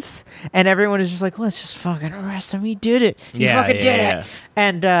evidence, and everyone is just like, let's just fucking arrest him. He did it. He fucking did it.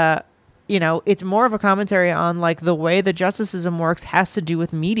 And you know, it's more of a commentary on like the way the justice system works has to do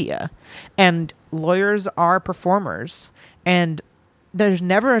with media, and lawyers are performers, and there's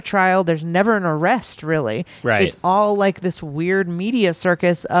never a trial, there's never an arrest, really. Right. It's all like this weird media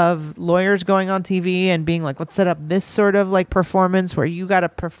circus of lawyers going on TV and being like, let's set up this sort of like performance where you got to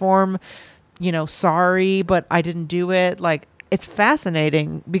perform, you know, sorry, but I didn't do it. Like, it's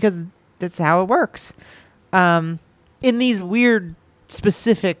fascinating because that's how it works. In these weird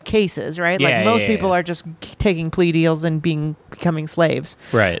specific cases, right? Yeah, like most yeah, people yeah. are just taking plea deals and becoming slaves.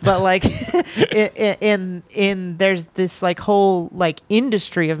 Right. But like in there's this like whole like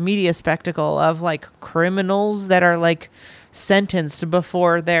industry of media spectacle of like criminals that are like sentenced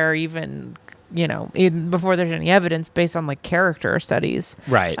before they're even, you know, before there's any evidence based on like character studies.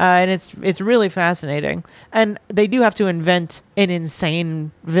 Right. And it's really fascinating. And they do have to invent an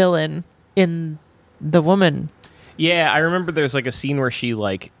insane villain in the woman. Yeah, I remember there's like a scene where she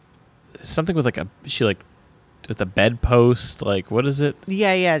like something with like with a bedpost, like what is it?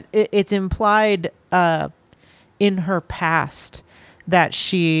 Yeah. It's implied in her past that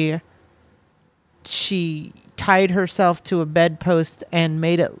she tied herself to a bedpost and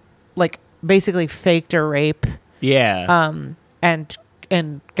made it like basically faked a rape. Yeah.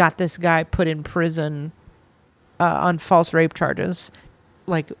 And got this guy put in prison on false rape charges,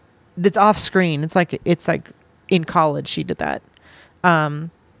 like it's off screen. It's like in college she did that.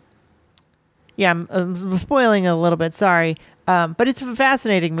 Yeah, I'm spoiling a little bit. Sorry, but it's a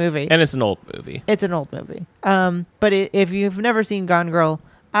fascinating movie. And it's an old movie. It's an old movie. But if you've never seen Gone Girl,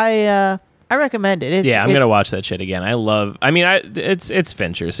 I recommend it. I'm gonna watch that shit again. It's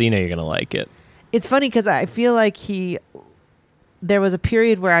Fincher, so you're gonna like it. It's funny because I feel like there was a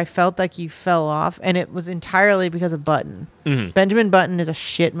period where I felt like he fell off, and it was entirely because of Button. Mm-hmm. Benjamin Button is a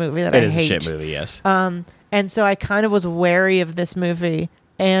shit movie that I hate. It is a shit movie, yes. And so I kind of was wary of this movie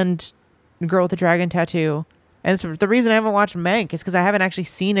and Girl with the Dragon Tattoo. And it's the reason I haven't watched Mank is because I haven't actually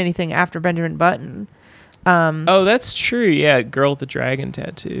seen anything after Benjamin Button. Oh, that's true. Yeah, Girl with the Dragon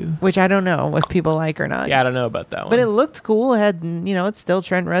Tattoo. Which I don't know if people like or not. Yeah, I don't know about that one. But it looked cool. It had, it's still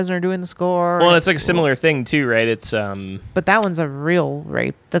Trent Reznor doing the score. Well, it's like a similar thing too, right? It's But that one's a real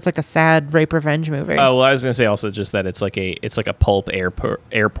rape. That's like a sad rape revenge movie. Oh, well, I was gonna say also just that it's like a pulp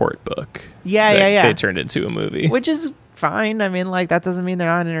airport book. Yeah. They turned into a movie, which is fine. I mean, like, that doesn't mean they're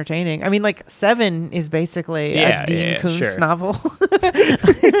not entertaining. I mean, like, Seven is basically a Dean Koontz sure. novel.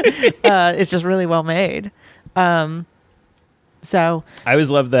 It's just really well made. So I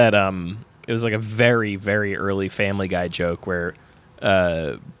always loved that. It was like a very, very early Family Guy joke where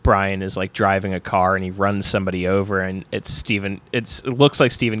Brian is like driving a car and he runs somebody over, and it looks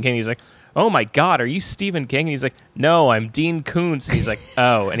like Stephen King. He's like, "Oh my God, are you Stephen King?" And he's like, "No, I'm Dean Koontz." And he's like,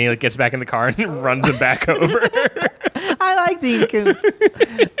 "Oh," and he like gets back in the car and runs him back over. I like Dean Koontz.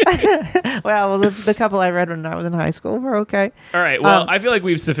 Well, the couple I read when I was in high school were okay. All right. Well, I feel like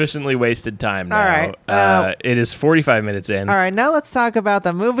we've sufficiently wasted time now. All right. It is 45 minutes in. All right. Now let's talk about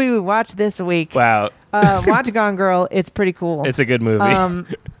the movie we watched this week. Wow. Watch Gone Girl. It's pretty cool. It's a good movie.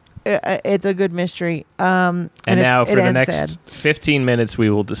 It's a good mystery. And now for the next 15 minutes, we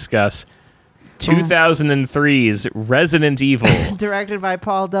will discuss 2003's Resident Evil. Directed by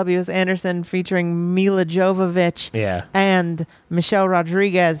Paul W.S. Anderson, featuring Mila Jovovich and Michelle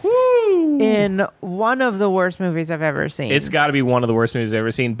Rodriguez. Woo! In one of the worst movies I've ever seen. It's got to be one of the worst movies I've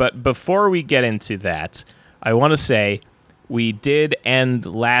ever seen. But before we get into that, I want to say we did end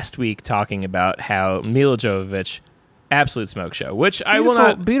last week talking about how Mila Jovovich, absolute smoke show, which I will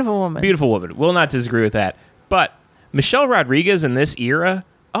not... Beautiful woman. Beautiful woman. Will not disagree with that. But Michelle Rodriguez in this era...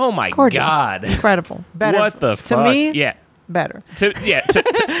 Oh my Gorgeous. God! Incredible. Better what the fuck? To me, yeah, better.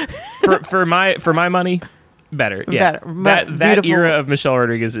 For my money, better. Yeah, better. That era of Michelle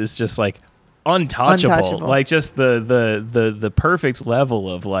Rodriguez is just like untouchable. Like just the perfect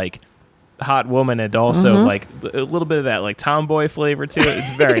level of like hot woman, and also like a little bit of that like tomboy flavor to it.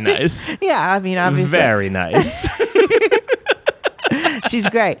 It's very nice. Yeah, I mean, obviously, very nice. She's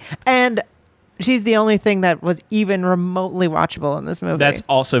great, and she's the only thing that was even remotely watchable in this movie. That's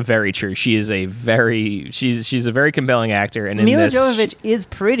also very true. She is she's a very compelling actor, and Mila Jovovich is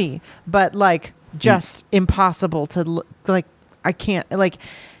pretty, but like just impossible to like. I can't like.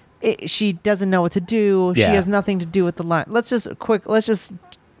 She doesn't know what to do. Yeah. She has nothing to do with the line. Most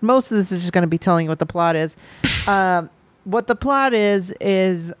of this is just going to be telling you what the plot is. What the plot is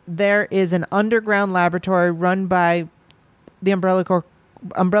there is an underground laboratory run by the Umbrella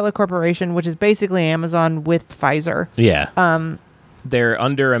Corporation, which is basically Amazon with Pfizer. Yeah. They're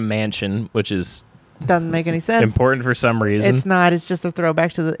under a mansion, which is doesn't make any sense. Important for some reason. It's not. It's just a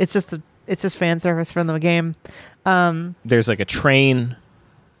throwback to it's just fan service from the game. There's like a train.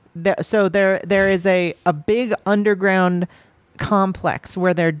 There is a big underground complex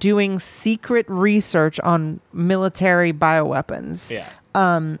where they're doing secret research on military bioweapons.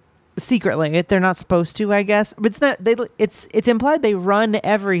 Yeah. Secretly, they're not supposed to, I guess. But it's not. It's implied they run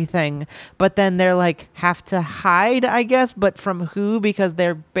everything, but then they're like have to hide, I guess. But from who? Because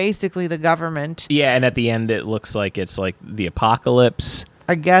they're basically the government. Yeah, and at the end, it looks like it's like the apocalypse.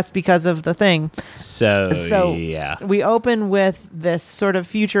 I guess because of the thing. So yeah, we open with this sort of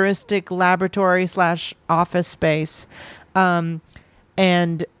futuristic laboratory / office space, and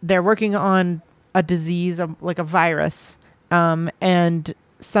they're working on a disease, like a virus, and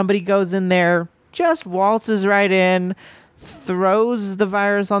somebody goes in there, just waltzes right in, throws the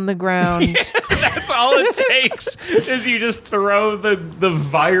virus on the ground. Yeah, that's all it takes is you just throw the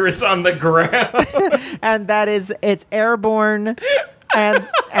virus on the ground. And it's airborne. And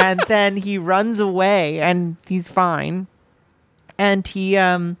then he runs away and he's fine. And he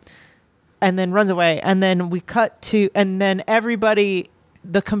and then runs away. And then we cut to, and then everybody,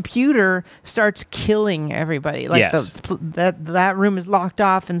 the computer starts killing everybody. Like yes. that room is locked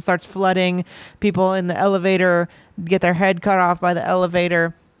off and starts flooding. People in the elevator get their head cut off by the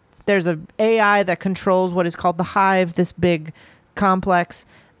elevator. There's an AI that controls what is called the Hive, this big complex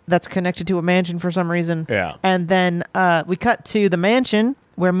that's connected to a mansion for some reason. Yeah. And then we cut to the mansion,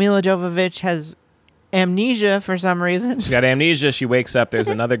 where Mila Jovovich has amnesia for some reason. She's got amnesia. She wakes up. There's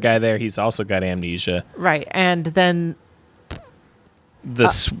another guy there. He's also got amnesia. Right. And then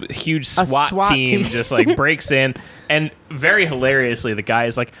The huge SWAT team just like breaks in, and very hilariously, the guy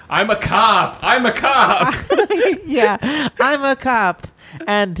is like, "I'm a cop. I'm a cop." yeah, I'm a cop.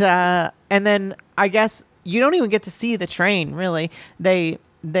 And then I guess you don't even get to see the train, really. They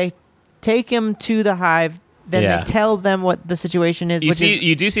take him to the hive, then they tell them what the situation is.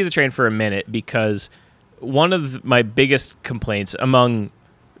 You do see the train for a minute, because one of my biggest complaints, among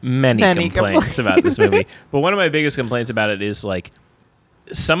many complaints about this movie, but one of my biggest complaints about it is like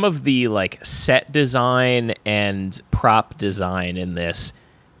some of the like set design and prop design in this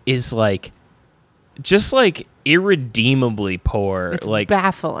is like just like irredeemably poor. It's like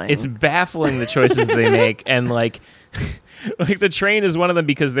baffling. It's baffling the choices that they make, and like the train is one of them,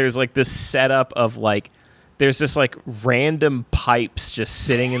 because there's like this setup of like there's just like random pipes just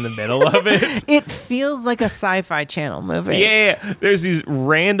sitting in the middle of it. It feels like a Sci-Fi Channel movie. Yeah. There's these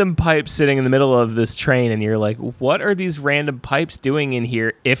random pipes sitting in the middle of this train, and you're like, what are these random pipes doing in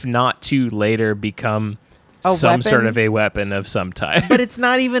here, if not to later become some sort of a weapon of some type? But it's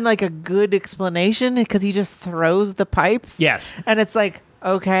not even like a good explanation, because he just throws the pipes. Yes. And it's like,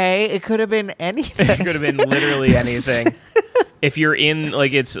 okay, it could have been anything. It could have been literally anything. If you're in,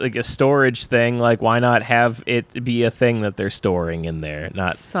 like, it's like a storage thing, like, why not have it be a thing that they're storing in there,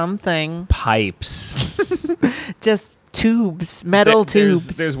 not something. Pipes. Just tubes, metal tubes.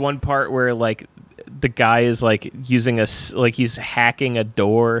 There's one part where, like, the guy is, like, using he's hacking a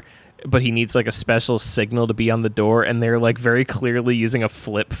door, but he needs, like, a special signal to be on the door, and they're, like, very clearly using a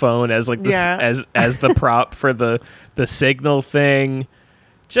flip phone as, like, as the prop for the signal thing.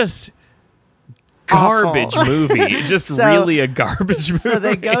 Just garbage movie. Just really a garbage movie. So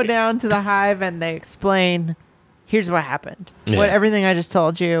they go down to the hive and they explain, here's what happened. Yeah. Everything I just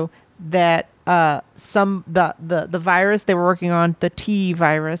told you, that the virus they were working on, the T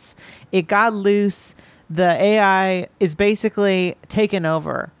virus, it got loose. The AI is basically taken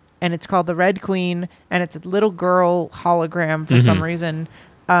over, and it's called the Red Queen, and it's a little girl hologram for some reason.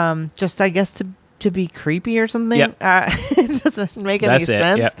 Just, I guess, to be creepy or something. Yep. It doesn't make any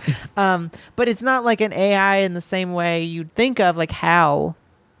sense. Yep. But it's not like an AI in the same way you'd think of, like HAL.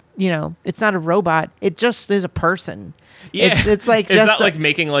 You know, it's not a robot. It just is a person. Yeah, it's like it's not like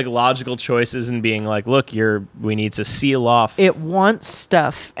making like logical choices and being like, look, we need to seal off. It wants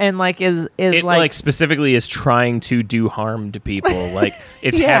stuff, and like is like specifically is trying to do harm to people. Like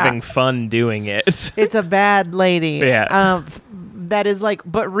it's having fun doing it. It's a bad lady. Yeah. That is like,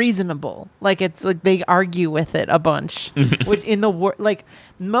 but reasonable. Like it's like they argue with it a bunch, which in the like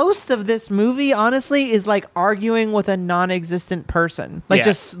most of this movie, honestly, is like arguing with a non-existent person, like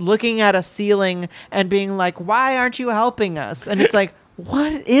just looking at a ceiling and being like, "Why aren't you helping us?" And it's like,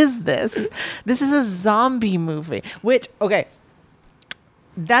 what is this? This is a zombie movie. Which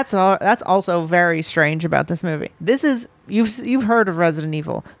that's also very strange about this movie. This is you've heard of Resident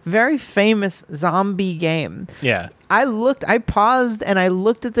Evil, very famous zombie game. Yeah. I paused and I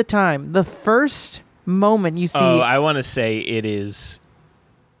looked at the time. The first moment you see... Oh, I want to say it is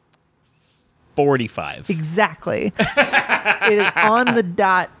 45. Exactly. It is on the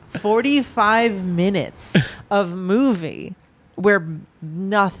dot 45 minutes of movie where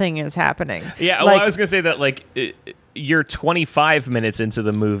nothing is happening. Yeah, well, I was going to say that, like, you're 25 minutes into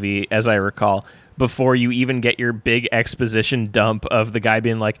the movie, as I recall, before you even get your big exposition dump of the guy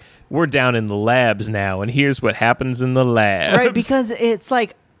being like, we're down in the labs now, and here's what happens in the labs. Right, because it's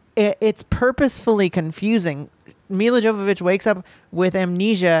like, it's purposefully confusing. Mila Jovovich wakes up with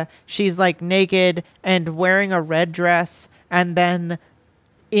amnesia. She's like naked and wearing a red dress, and then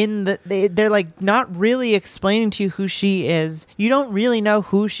they're like not really explaining to you who she is. You don't really know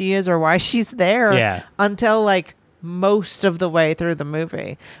who she is or why she's there until like most of the way through the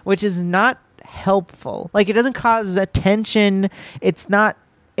movie, which is not helpful. Like it doesn't cause attention. It's not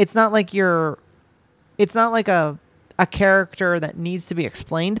like a character that needs to be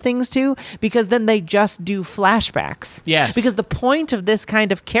explained things to, because then they just do flashbacks. Yes. Because the point of this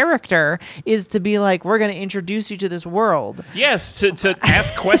kind of character is to be like, we're going to introduce you to this world. Yes, to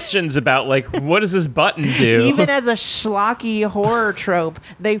ask questions about like, what does this button do? Even as a schlocky horror trope,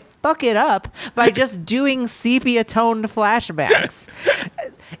 they fuck it up by just doing sepia-toned flashbacks.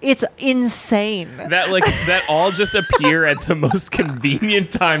 It's insane. That all just appear at the most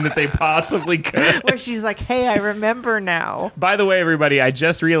convenient time that they possibly could. Where she's like, hey, I remember now. By the way, everybody, I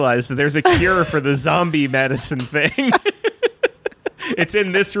just realized that there's a cure for the zombie medicine thing. It's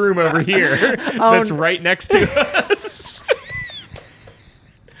in this room over here. That's right next to us.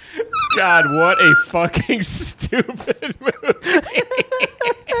 God, what a fucking stupid movie.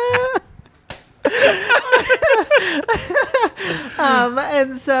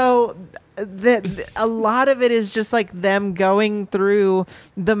 And so a lot of it is just like them going through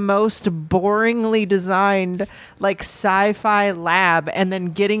the most boringly designed like sci-fi lab and then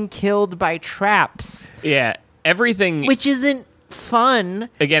getting killed by traps, Yeah, everything. which isn't fun.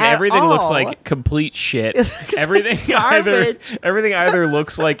 Again, at everything looks all. like complete shit. looks Everything garbage. everything either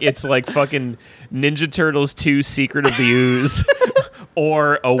looks like it's like fucking Ninja Turtles 2 Secret of the Ooze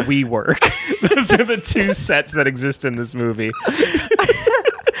or a WeWork. Those are the two sets that exist in this movie.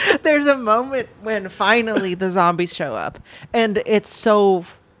 There's a moment when finally the zombies show up, and it's so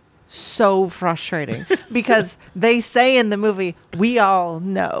frustrating because they say in the movie, we all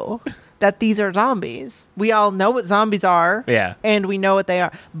know that these are zombies. We all know what zombies are. Yeah. And we know what they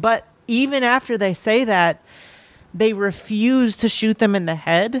are. But even after they say that, they refuse to shoot them in the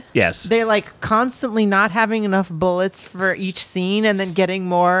head. Yes. They're like constantly not having enough bullets for each scene and then getting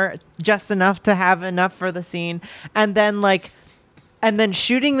more, just enough to have enough for the scene. And then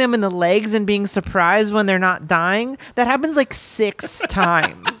shooting them in the legs and being surprised when they're not dying. That happens like 6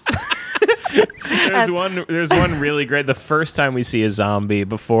 times. There's one really great. The first time we see a zombie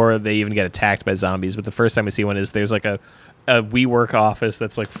before they even get attacked by zombies, but the first time we see one is there's like a WeWork office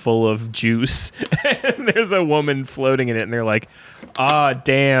that's like full of juice, and there's a woman floating in it, and they're like, "Ah,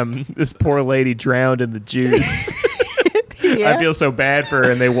 damn, this poor lady drowned in the juice." Yeah. I feel so bad for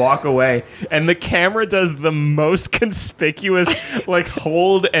her, and they walk away, and the camera does the most conspicuous like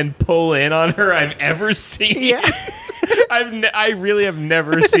hold and pull in on her I've ever seen. Yeah. I really have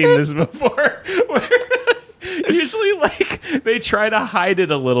never seen this before. Where usually, like, they try to hide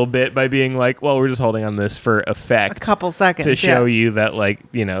it a little bit by being like, "Well, we're just holding on this for effect, A couple seconds to show yeah. you that, like,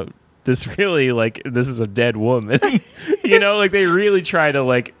 you know, this really, like, this is a dead woman." You know, like they really try to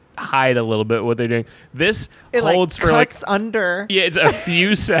like hide a little bit what they're doing. This It holds like for like cuts under. yeah, it's a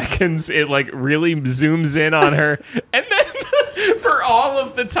few seconds. It like really zooms in on her, and then for all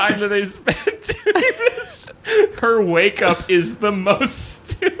of the time that they spent doing this, her wake up is the most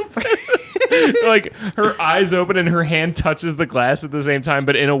stupid. Like her eyes open and her hand touches the glass at the same time,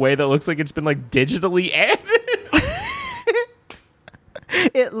 but in a way that looks like it's been like digitally added.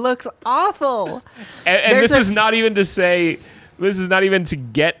 It looks awful. And There's this is not even to say. This is not even to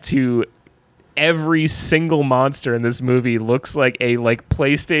get to every single monster in this movie looks like a like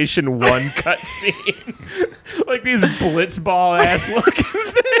PlayStation 1 cutscene. Like these blitzball ass looking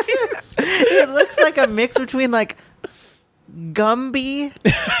things. It looks like a mix between like Gumby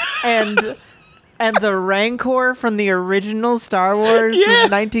and the Rancor from the original Star Wars Yeah.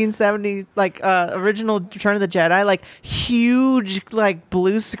 in 1970, like original Return of the Jedi, like huge like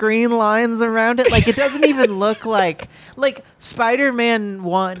blue screen lines around it. Like it doesn't even look like Spider-Man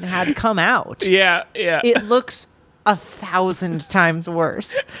 1 had come out. Yeah, yeah. It looks 1,000 times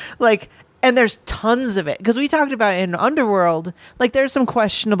worse. Like, and there's tons of it because we talked about in Underworld. Like, there's some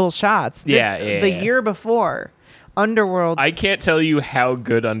questionable shots. The year before, Underworld. I can't tell you how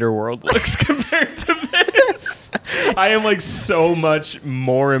good Underworld looks compared to this. I am like so much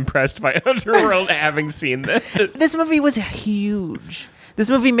more impressed by Underworld having seen this. This movie was huge. This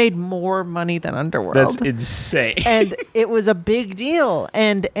movie made more money than Underworld. That's insane. And it was a big deal.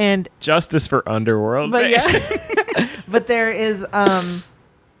 And Justice for Underworld. but man. yeah, but there is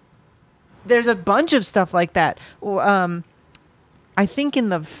there's a bunch of stuff like that. I think in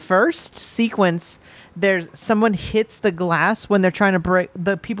the first sequence, there's someone hits the glass when they're trying to break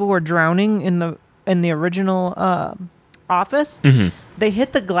the people who are drowning in the original office. Mm-hmm. They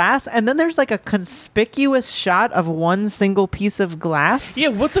hit the glass, and then there's like a conspicuous shot of one single piece of glass. Yeah,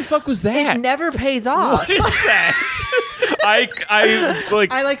 what the fuck was that? It never pays off. What is that? I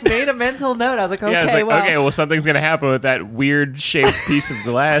like. I like made a mental note. I was like, okay, Yeah, it's like, well, okay, well, something's gonna happen with that weird shaped piece of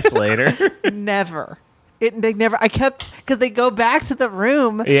glass later. never. They never. I kept because they go back to the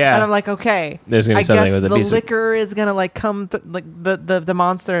room. Yeah. and I'm like, okay, There's gonna be I something guess with a the piece of- liquor is gonna like come. Like the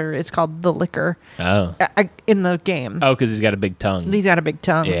monster is called the liquor Oh, in the game. oh, because he's got a big tongue. He's got a big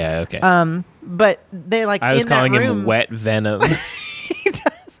tongue. Yeah, okay. But they like. I was in calling that room, him Wet Venom. He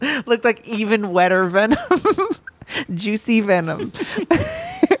does look like even wetter venom, juicy venom.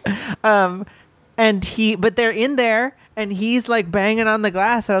 But they're in there, and he's like banging on the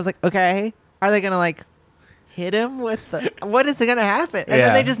glass, and I was like, okay, are they gonna like hit him with the? What is gonna happen? And Yeah.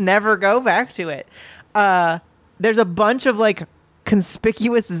 then they just never go back to it. There's a bunch of like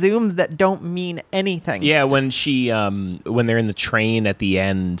conspicuous zooms that don't mean anything. Yeah, when when they're in the train at the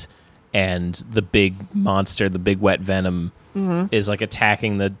end, and the big monster, the big Wet Venom, is like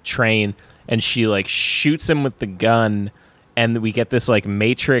attacking the train, and she like shoots him with the gun, and we get this like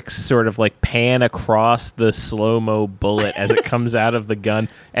Matrix sort of like pan across the slow-mo bullet as it comes out of the gun,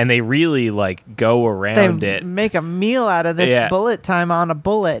 and they really like go around They it. make a meal out of this bullet time on a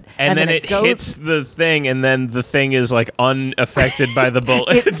bullet. And then it hits the thing, and then the thing is like unaffected by the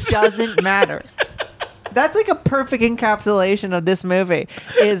bullet. It doesn't matter. That's like a perfect encapsulation of this movie,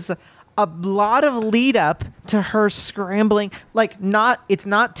 is a lot of lead up to her scrambling. Like, it's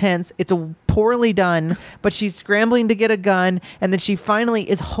not tense. It's a poorly done, but she's scrambling to get a gun, and then she finally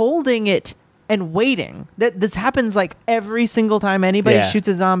is holding it and waiting. This happens like every single time anybody shoots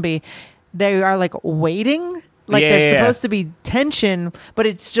a zombie. They are like waiting. Like there's supposed to be tension, but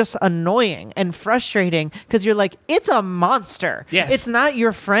it's just annoying and frustrating because you're like, it's a monster. Yes. It's not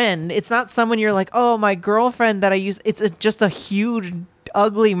your friend. It's not someone you're like, oh, my girlfriend that I use. It's just a huge,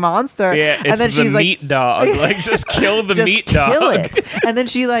 ugly monster. Yeah, it's and then the she's meat dog. Like, just kill the just meat kill dog. it. And then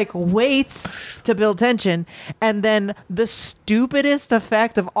she like waits to build tension, and then the stupidest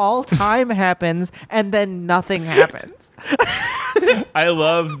effect of all time happens, and then nothing happens. I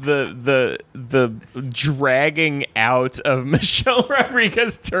love the dragging out of Michelle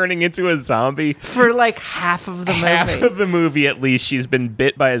Rodriguez turning into a zombie. For like half of the movie. Half of the movie, at least, she's been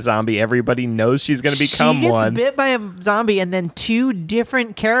bit by a zombie. Everybody knows she's going to become she gets one. bit by a zombie, and then two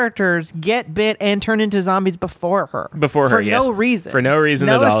different characters get bit and turn into zombies before her. For no reason. For no reason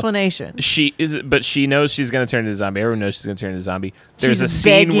no at all. explanation. But she knows she's going to turn into a zombie. Everyone knows she's going to turn into a zombie. There's She's a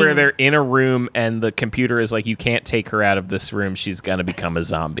scene begging- where they're in a room, and the computer is like, you can't take her out of this room. She's going to become a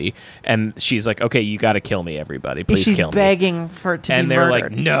zombie. And she's like, okay, you got to kill me, everybody. Please She's kill me. begging for it to And be they're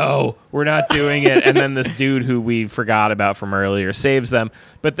murdered. like, no, we're not doing it. And then this dude who we forgot about from earlier saves them.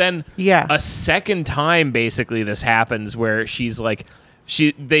 But then a second time, basically, this happens where she's like,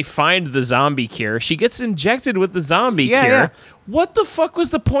 they find the zombie cure. She gets injected with the zombie cure. Yeah. What the fuck was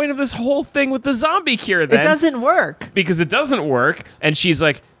the point of this whole thing with the zombie cure then? It doesn't work. Because it doesn't work. And she's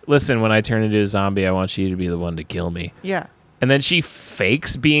like, listen, when I turn into a zombie, I want you to be the one to kill me. Yeah. And then she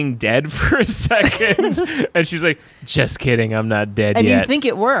fakes being dead for a second. And she's like, just kidding, I'm not dead And yet. you think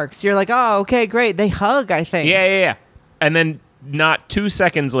it works. You're like, oh, okay, great. They hug, I think. Yeah. And then not 2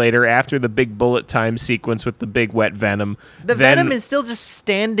 seconds later, after the big bullet time sequence with the big wet venom. The venom is still just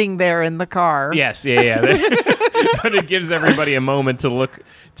standing there in the car. Yes, yeah. But it gives everybody a moment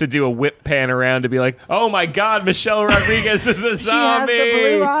to do a whip pan around to be like, oh my God, Michelle Rodriguez is a zombie. She has the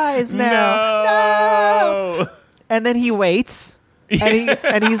blue eyes now. No. And then he waits.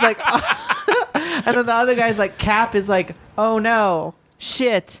 And he's like, oh. And then the other guy's like, Cap is like, oh no,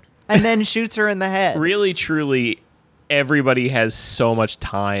 shit. And then shoots her in the head. Really, truly, everybody has so much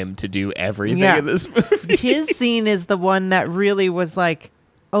time to do everything in this movie. His scene is the one that really was like,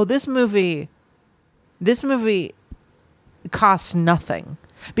 oh, this movie costs nothing.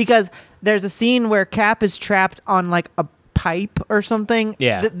 Because there's a scene where Cap is trapped on like a pipe or something.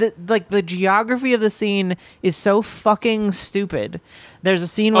 Yeah. The geography of the scene is so fucking stupid. There's a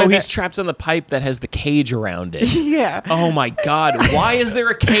scene where he's trapped on the pipe that has the cage around it. Yeah. Oh my God. Why is there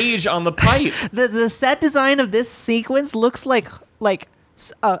a cage on the pipe? The set design of this sequence looks like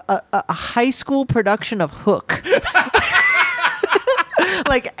a high school production of Hook.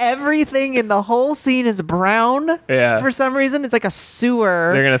 Like everything in the whole scene is brown. Yeah. For some reason, it's like a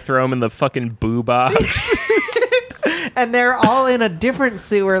sewer. They're going to throw him in the fucking boo box. And they're all in a different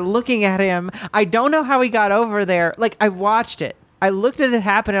sewer looking at him. I don't know how he got over there. Like, I watched it. I looked at it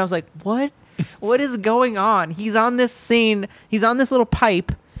happen, and I was like, what? What is going on? He's on this scene. He's on this little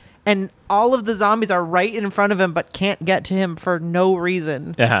pipe, and all of the zombies are right in front of him but can't get to him for no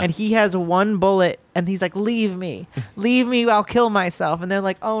reason. Uh-huh. And he has one bullet, and he's like, leave me. Leave me, I'll kill myself. And they're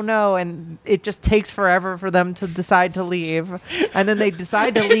like, oh, no. And it just takes forever for them to decide to leave. And then they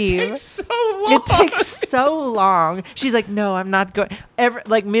decide to leave. It takes so long. It takes so long. She's like, no, I'm not going.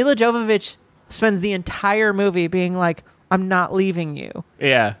 Like, Mila Jovovich spends the entire movie being like, I'm not leaving you.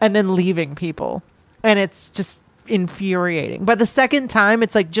 Yeah. And then leaving people. And it's just infuriating. But the second time,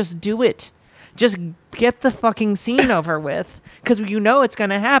 it's like, just do it. Just get the fucking scene over with. Because you know it's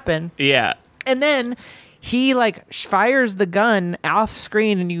going to happen. Yeah. And then he like fires the gun off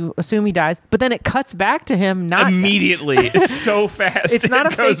screen and you assume he dies. But then it cuts back to him not Immediately. It's so fast. It's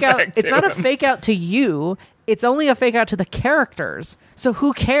not a goes fake out. back It's to not a him. fake out to you. It's only a fake out to the characters. So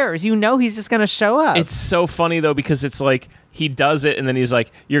who cares? You know he's just going to show up. It's so funny, though, because it's like he does it and then he's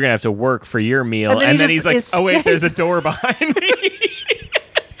like, you're going to have to work for your meal. And then he he's just like, oh, wait, escapes. there's a door behind me.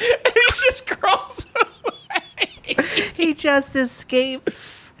 And he just crawls away. He just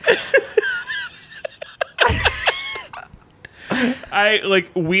escapes.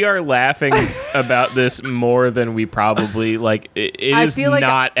 We are laughing about this more than we probably like. It is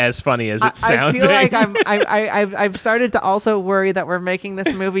not as funny as it sounds. I feel like I've started to also worry that we're making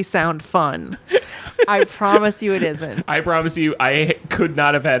this movie sound fun. I promise you it isn't. I promise you I could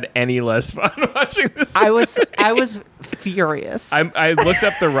not have had any less fun watching this. I was furious. I looked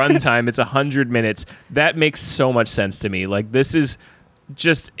up the runtime. It's 100 minutes. That makes so much sense to me. Like, this is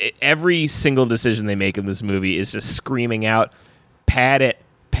just every single decision they make in this movie is just screaming out, pad it,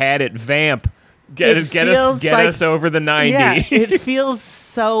 vamp, get us over the 90. Yeah, it feels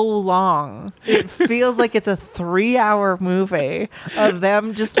so long. It feels like it's a 3-hour movie of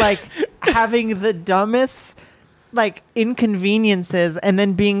them just like having the dumbest like inconveniences and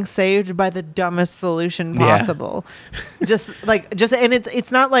then being saved by the dumbest solution possible. Yeah. And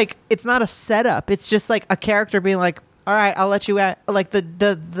it's not like, it's not a setup. It's just like a character being like, all right, I'll let you at like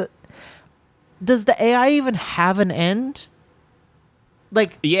the does the AI even have an end?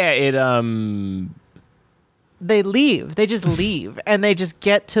 Like, yeah, they leave. They just leave and they just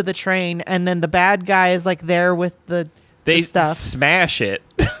get to the train and then the bad guy is like there with the stuff. Smash it.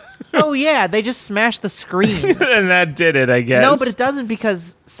 Oh yeah, they just smash the screen. And that did it, I guess. No, but it doesn't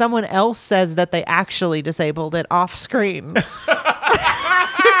because someone else says that they actually disabled it off screen.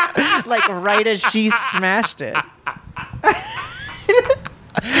 Like right as she smashed it.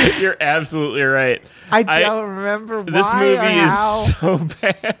 You're absolutely right. I don't remember why. This movie is so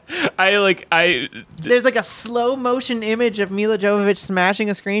bad. There's like a slow motion image of Mila Jovovich smashing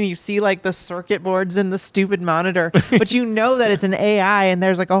a screen. You see like the circuit boards in the stupid monitor, but you know that it's an AI, and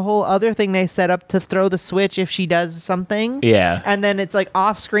there's like a whole other thing they set up to throw the switch if she does something. Yeah. And then it's like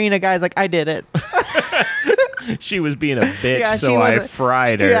off screen, a guy's like, I did it. She was being a bitch, so I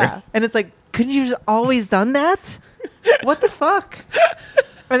fried her. Yeah. And it's like, couldn't you just always done that? What the fuck?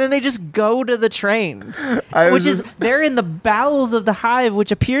 And then they just go to the train, they're in the bowels of the hive,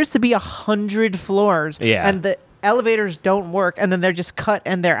 which appears to be 100 floors. Yeah. And the elevators don't work, and then they're just cut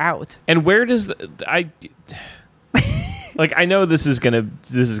and they're out. And where does I know this is gonna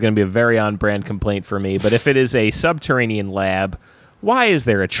be a very on brand complaint for me, but if it is a subterranean lab, why is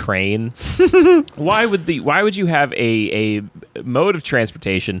there a train? Why would you have a mode of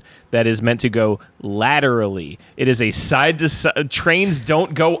transportation that is meant to go laterally? It is a side to side. Trains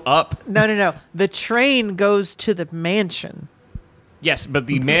don't go up. No. The train goes to the mansion. Yes, but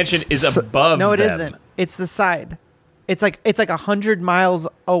the mansion is above. No, it them. isn't. It's the side. It's like 100 miles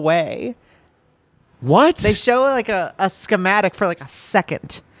away. What? They show like a schematic for like a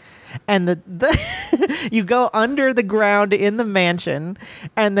second. And the you go under the ground in the mansion,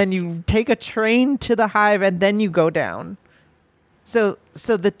 and then you take a train to the hive, and then you go down. So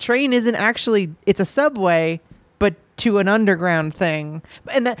the train isn't actually, it's a subway, but to an underground thing.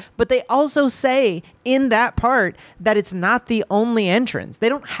 But they also say in that part that it's not the only entrance. They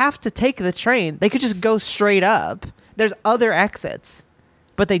don't have to take the train. They could just go straight up. There's other exits.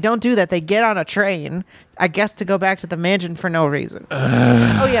 But they don't do that. They get on a train, I guess, to go back to the mansion for no reason.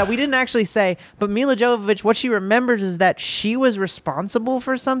 Oh, yeah, we didn't actually say, but Mila Jovovich, what she remembers is that she was responsible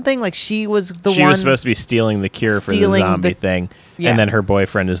for something. Like, she was She was supposed to be stealing the cure for the zombie thing. Yeah. And then her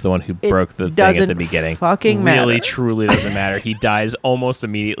boyfriend is the one who broke the thing at the beginning. Fucking matter. Really, truly doesn't matter. He dies almost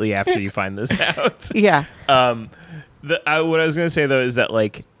immediately after you find this out. Yeah. What I was going to say, though, is that,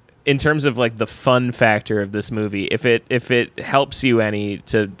 like, in terms of like the fun factor of this movie, if it helps you any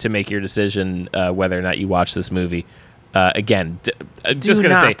to make your decision whether or not you watch this movie, again, just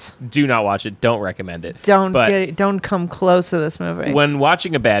gonna say, do not watch it. Don't recommend it. Don't come close to this movie. When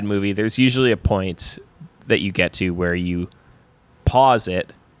watching a bad movie, there's usually a point that you get to where you pause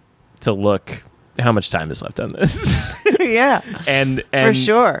it to look how much time is left on this. Yeah. And for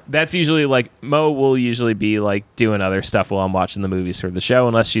sure. That's usually like Mo will usually be like doing other stuff while I'm watching the movies for the show,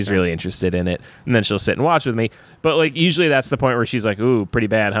 unless she's really interested in it. And then she'll sit and watch with me. But like usually that's the point where she's like, ooh, pretty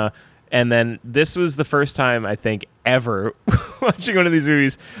bad, huh? And then this was the first time I think ever watching one of these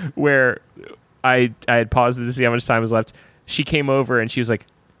movies where I had paused it to see how much time was left. She came over and she was like,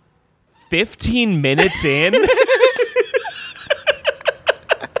 15 minutes in?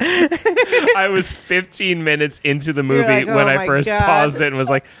 I was 15 minutes into the movie like, when I first paused it and was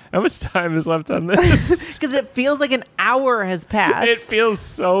like, how much time is left on this? Because it feels like an hour has passed. It feels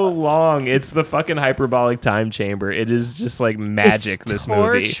so long. It's the fucking hyperbolic time chamber. It is just like magic, it's this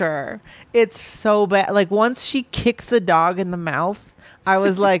movie. Torture. It's so bad. Like once she kicks the dog in the mouth, I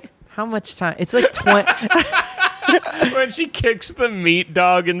was like, how much time? It's like 20. When she kicks the meat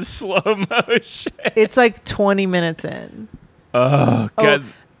dog in slow motion. It's like 20 minutes in. Oh, God.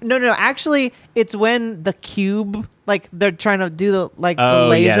 No. Actually, it's when the cube, like they're trying to do the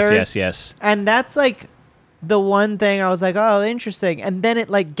lasers. Yes. And that's like the one thing I was like, oh, interesting. And then it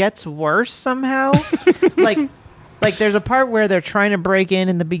like gets worse somehow. like there's a part where they're trying to break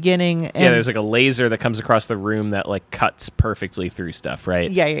in the beginning. And there's like a laser that comes across the room that like cuts perfectly through stuff, right?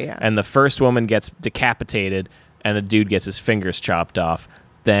 Yeah. And the first woman gets decapitated and the dude gets his fingers chopped off.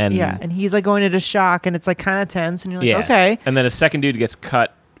 Then and he's like going into shock and it's like kind of tense and you're like, okay. And then a second dude gets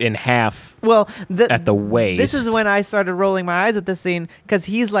cut in half Well, at the waist. This is when I started rolling my eyes at this scene because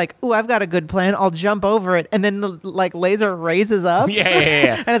he's like, "Ooh, I've got a good plan. I'll jump over it," and then the like laser raises up.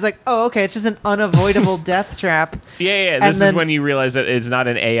 Yeah. And it's like, "Oh, okay. It's just an unavoidable death trap." Yeah. And This is when you realize that it's not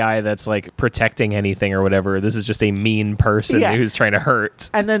an AI that's like protecting anything or whatever. This is just a mean person who's trying to hurt.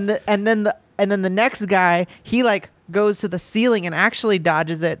 And then the next guy, he like goes to the ceiling and actually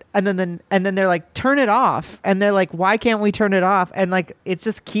dodges it, and then they're like, turn it off, and they're like, why can't we turn it off? And like it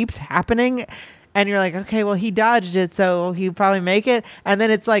just keeps happening, and you're like, okay, well he dodged it, so he'll probably make it. And then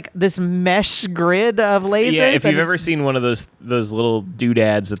it's like this mesh grid of lasers. Yeah, if you've ever seen one of those little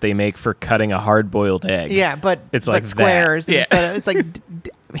doodads that they make for cutting a hard-boiled egg. Yeah, but it's but like squares that. instead of it's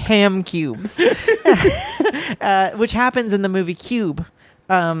like ham cubes, which happens in the movie Cube.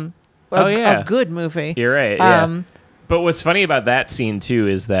 A good movie. You're right. Yeah. But what's funny about that scene too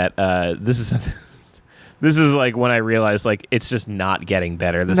is that this is like when I realized like it's just not getting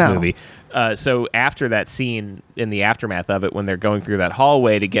better, this movie. So after that scene, in the aftermath of it, when they're going through that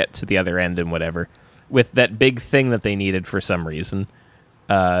hallway to get to the other end and whatever, with that big thing that they needed for some reason,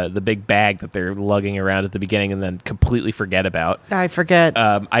 the big bag that they're lugging around at the beginning and then completely forget about. I forget.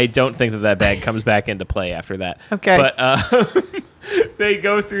 I don't think that bag comes back into play after that. Okay. But they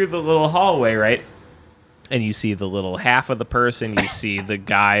go through the little hallway, right? And you see the little half of the person. You see the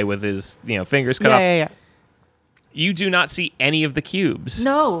guy with his fingers cut off. Yeah. You do not see any of the cubes.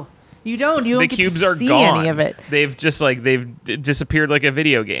 No, you don't. You don't the get cubes to are see gone. any of it. They've just they've disappeared like a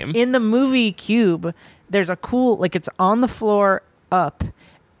video game. In the movie Cube, there's a cool like it's on the floor up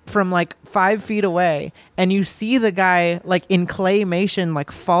from like 5 feet away, and you see the guy like in claymation like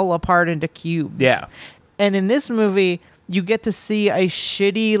fall apart into cubes. Yeah. And in this movie, you get to see a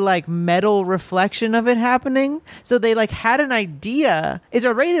shitty like metal reflection of it happening. So they like had an idea. It's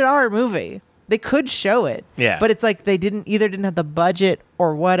a rated R movie. They could show it. Yeah. But it's like they didn't have the budget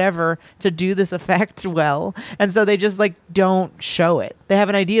or whatever to do this effect well. And so they just like don't show it. They have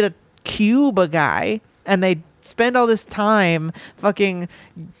an idea to cube a guy and they spend all this time fucking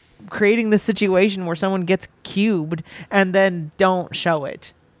creating this situation where someone gets cubed and then don't show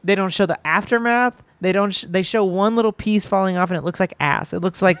it. They don't show the aftermath. They don't. They show one little piece falling off, and it looks like ass. It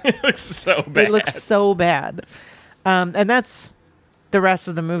looks like it looks so bad. It looks so bad, and that's the rest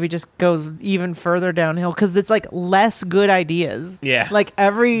of the movie. Just goes even further downhill because it's like less good ideas. Yeah, like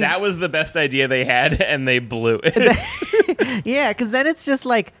that was the best idea they had, and they blew it. Yeah, because then it's just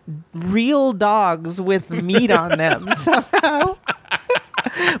like real dogs with meat on them somehow.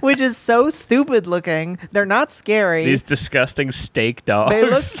 Which is so stupid looking. They're not scary. These disgusting steak dogs. They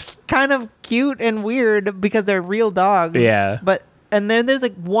look kind of cute and weird because they're real dogs. Yeah. And then there's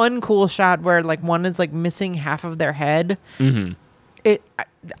like one cool shot where like one is like missing half of their head. Mm-hmm.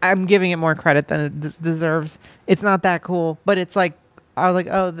 I'm giving it more credit than it deserves. It's not that cool, but it's like I was like,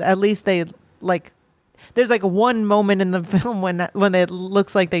 oh, at least they like. There's like one moment in the film when it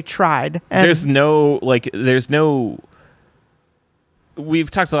looks like they tried. And there's no.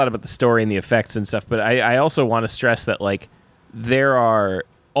 We've talked a lot about the story and the effects and stuff, but I also want to stress that like there are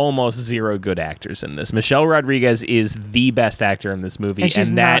almost zero good actors in this. Michelle Rodriguez is the best actor in this movie,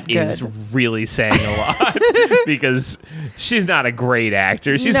 and that is really saying a lot because she's not a great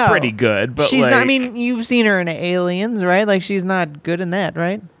actor. She's pretty good, but she's like, not. I mean, you've seen her in Aliens, right? Like she's not good in that,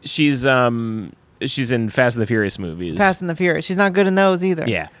 right? She's in Fast and the Furious movies. Fast and the Furious. She's not good in those either.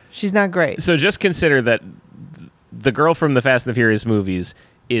 Yeah, she's not great. So just consider that the girl from the Fast and the Furious movies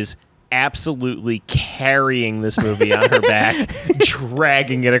is absolutely carrying this movie on her back,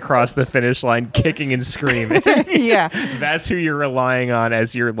 dragging it across the finish line, kicking and screaming. Yeah. That's who you're relying on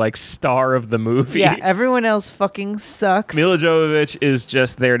as your like star of the movie. Yeah, everyone else fucking sucks. Mila Jovovich is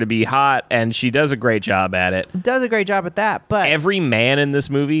just there to be hot, and she does a great job at it. Does a great job at that, but every man in this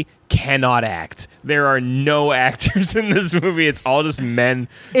movie cannot act. There are no actors in this movie. It's all just men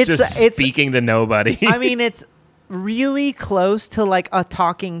just speaking to nobody. I mean, it's really close to like a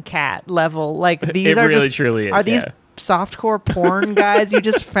talking cat level. Like these it are really just truly is, are these softcore porn guys you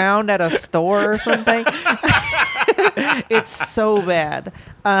just found at a store or something? It's so bad.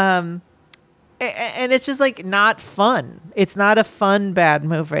 And it's just like not fun. It's not a fun bad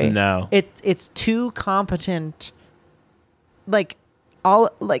movie. No. It's too competent. Like all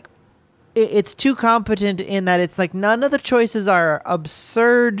like it's too competent in that it's like none of the choices are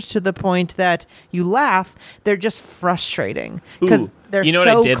absurd to the point that you laugh. They're just frustrating because they're you know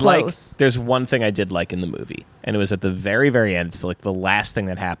so what I did close. like? There's one thing I did like in the movie, and it was at the very, very end. It's like the last thing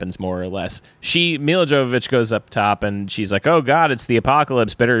that happens, more or less. Mila Jovovich goes up top, and she's like, "Oh God, it's the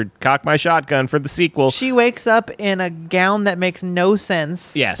apocalypse! Better cock my shotgun for the sequel." She wakes up in a gown that makes no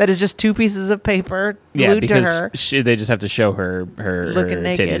sense. Yes. That is just two pieces of paper glued to her. because they just have to show her Looking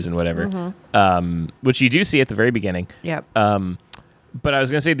naked. titties and whatever, which you do see at the very beginning. Yep. But I was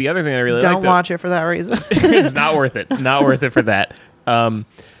gonna say the other thing I really Don't liked, watch it for that reason. it's not worth it. Not worth it for that.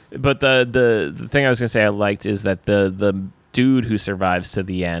 But the thing I was gonna say I liked is that the dude who survives to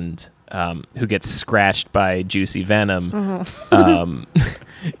the end, who gets scratched by Juicy Venom,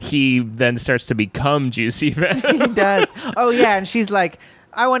 he then starts to become Juicy Venom. He does. Oh yeah, and she's like,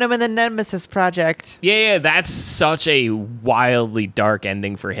 I want him in the Nemesis Project. Yeah, that's such a wildly dark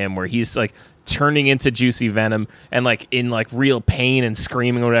ending for him, where he's like turning into Juicy Venom and like in like real pain and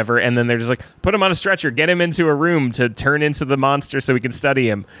screaming or whatever, and then they're just like, put him on a stretcher, get him into a room to turn into the monster so we can study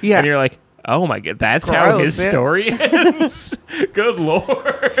him. Yeah. And you're like, oh my god, that's how Gross, his yeah. story ends. Good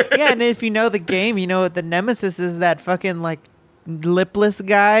lord. Yeah, and if you know the game, you know the Nemesis is that fucking like lipless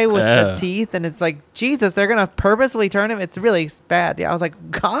guy with the teeth, and it's like, Jesus, they're gonna purposely turn him. It's really bad. Yeah, I was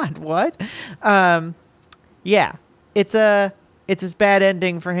like, God, what? Yeah, it's a bad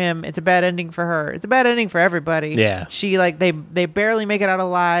ending for him. It's a bad ending for her. It's a bad ending for everybody. Yeah. She like they barely make it out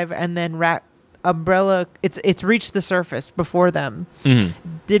alive, and then Umbrella. It's reached the surface before them.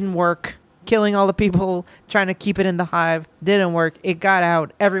 Didn't work. Killing all the people, trying to keep it in the hive, didn't work. It got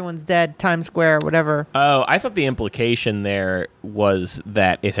out. Everyone's dead. Times Square, whatever. Oh, I thought the implication there was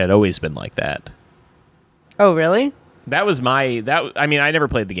that it had always been like that. Oh, really? That was I mean, I never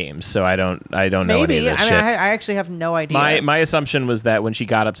played the games, so I don't know any Maybe. of this I shit. mean, I actually have no idea. My assumption was that when she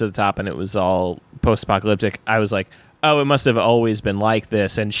got up to the top and it was all post-apocalyptic, I was like, oh, it must have always been like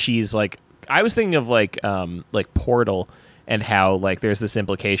this. And she's like, I was thinking of like Portal, and how like there's this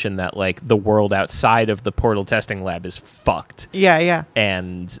implication that like the world outside of the Portal testing lab is fucked. Yeah.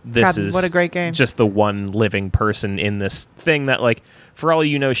 And this God, is what a great game. Just the one living person in this thing that like, for all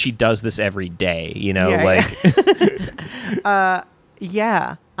you know, she does this every day, you know, Yeah,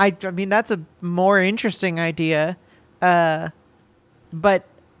 yeah. I mean, that's a more interesting idea. But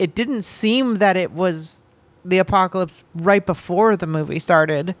it didn't seem that it was the apocalypse right before the movie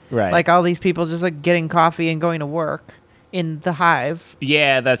started. Right. Like all these people just like getting coffee and going to work in the hive.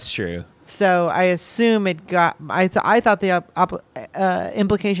 Yeah, that's true. So I assume it got. I thought the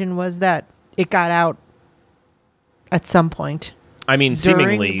implication was that it got out at some point. I mean, during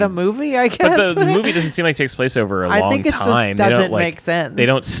seemingly the movie, I guess. But the movie doesn't seem like it takes place over a I long think it time. just doesn't like, make sense. They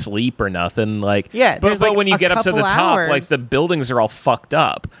don't sleep or nothing. Like, Yeah, but there's, like, when you a get up to the couple top, hours. like the buildings are all fucked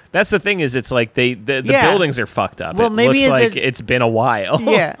up. That's the thing is, it's like the Yeah. buildings are fucked up. Well, it maybe looks like there's- it's been a while.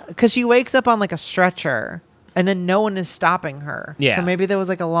 Yeah, because she wakes up on like a stretcher, and then no one is stopping her. Yeah. So maybe there was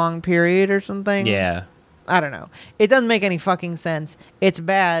like a long period or something. Yeah. I don't know. It doesn't make any fucking sense. It's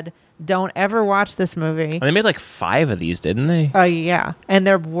bad. Don't ever watch this movie. And they made like 5 of these, didn't they? Yeah, and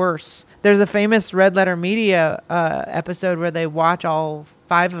they're worse. There's a famous Red Letter Media episode where they watch all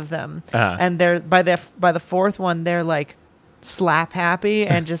 5 of them, and they're by the 4th one they're like slap happy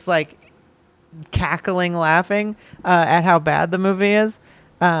and just like cackling, laughing at how bad the movie is.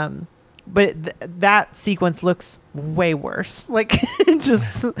 But that sequence looks way worse. Like,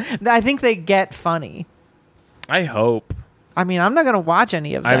 just I think they get funny. I hope. I mean, I'm not gonna watch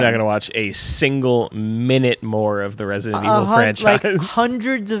any of them. I'm not going to watch a single minute more of the Resident Evil franchise. Like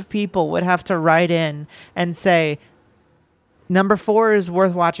hundreds of people would have to write in and say, number 4 is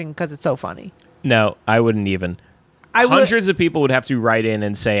worth watching because it's so funny. No, I wouldn't even. Hundreds of people would have to write in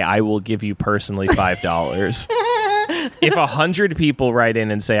and say, I will give you personally $5. If 100 people write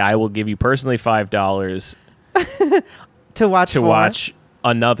in and say, I will give you personally $5 to watch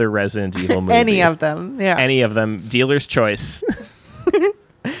another Resident Evil movie. Any of them, yeah. Any of them, dealer's choice.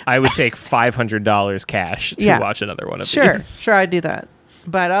 I would take $500 cash to watch another one of these. Sure, I'd do that.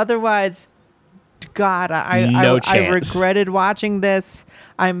 But otherwise, God, I regretted watching this.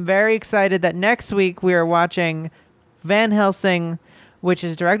 I'm very excited that next week we are watching Van Helsing, which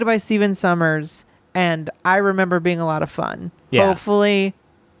is directed by Steven Sommers, and I remember being a lot of fun. Yeah. Hopefully,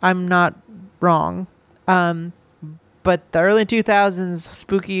 I'm not wrong. But the early 2000s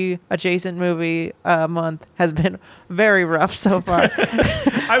spooky adjacent movie month has been very rough so far.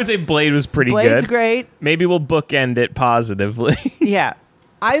 I would say Blade was pretty Blade's good. great. Maybe we'll bookend it positively. Yeah.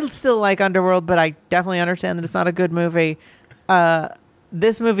 I still like Underworld, but I definitely understand that it's not a good movie.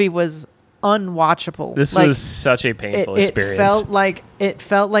 This movie was unwatchable. This Like, was such a painful it experience. felt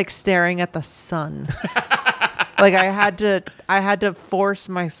like staring at the sun. Like I had to force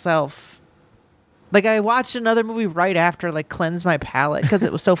myself. Like I watched another movie right after, like cleanse my palate because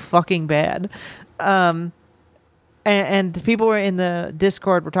it was so fucking bad. And people were in the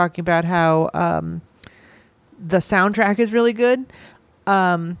Discord were talking about how the soundtrack is really good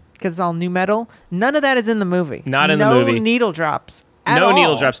because it's all new metal. None of that is in the movie. Not in the movie. No needle drops. At no all.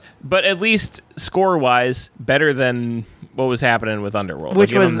 needle drops, but at least score-wise, better than what was happening with Underworld.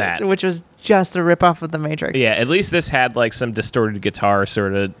 Which I'll give was them that. which was just a ripoff of The Matrix. Yeah, at least this had like some distorted guitar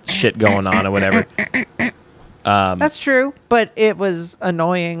sort of shit going on or whatever. That's true, but it was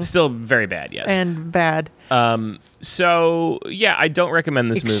annoying Still very bad, yes. and bad. So yeah, I don't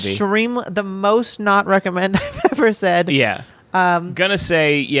recommend this movie. Extremely, the most not recommend I've ever said. Yeah. Gonna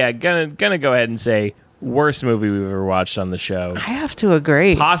go ahead and say worst movie we've ever watched on the show. I have to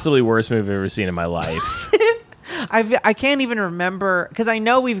agree. Possibly worst movie I've ever seen in my life. I can't even remember because I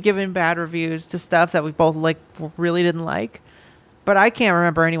know we've given bad reviews to stuff that we both like really didn't like, but I can't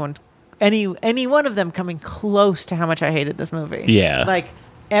remember any one of them coming close to how much I hated this movie. Yeah. Like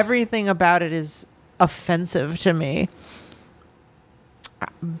everything about it is offensive to me.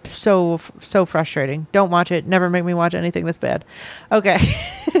 So frustrating. Don't watch it. Never make me watch anything this bad. Okay.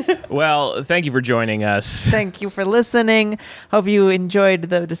 Well, thank you for joining us. Thank you for listening. Hope you enjoyed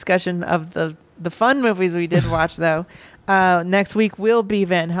the discussion of the fun movies we did watch, though. Next week will be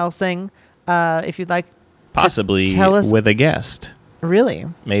Van Helsing. If you'd like Possibly to tell us, with a guest. Really?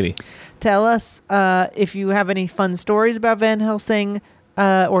 Maybe. Tell us if you have any fun stories about Van Helsing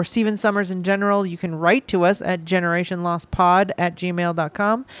or Stephen Sommers in general. You can write to us at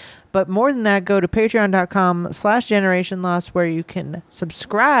generationlostpod@gmail.com. But more than that, go to patreon.com/generationlost where you can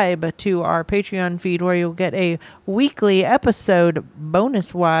subscribe to our Patreon feed where you'll get a weekly episode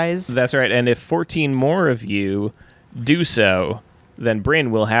bonus-wise. That's right. And if 14 more of you do so, then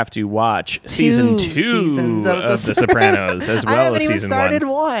Bryn will have to watch season 2 seasons of The Sopranos as I well haven't as even season started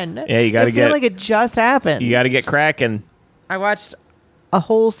 1. one. Yeah, you gotta I feel get- like it just happened. You got to get cracking. I watched a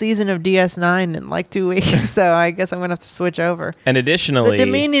whole season of DS9 in like 2 weeks, so I guess I'm going to have to switch over. And additionally, The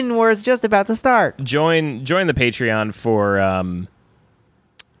Dominion War is just about to start. join the Patreon for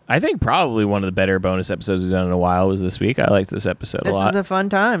I think probably one of the better bonus episodes we've done in a while was this week. I liked this episode This a lot. is a fun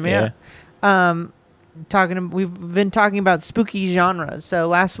time, yeah. We've been talking about spooky genres. So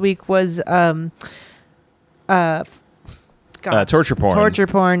last week was torture porn. torture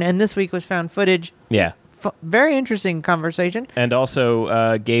porn, and this week was found footage. Yeah. Very interesting conversation. And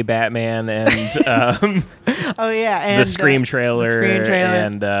also gay Batman and Oh yeah, and the Scream trailer, the Scream trailer.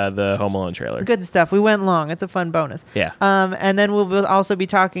 and the Home Alone trailer. Good stuff. We went long. It's a fun bonus. Yeah. And then we'll also be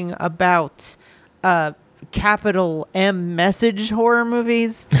talking about capital M message horror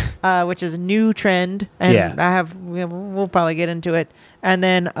movies, which is a new trend. And Yeah. we'll probably get into it. And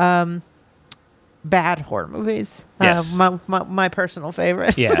then bad horror movies. Yes. My personal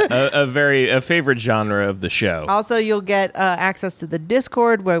favorite. Yeah, a favorite genre of the show. Also, you'll get access to the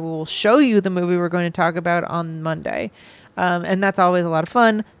Discord where we will show you the movie we're going to talk about on Monday. And that's always a lot of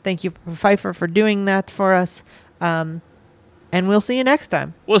fun. Thank you, Pfeiffer, for doing that for us. And we'll see you next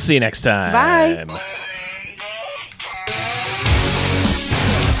time. We'll see you next time. Bye.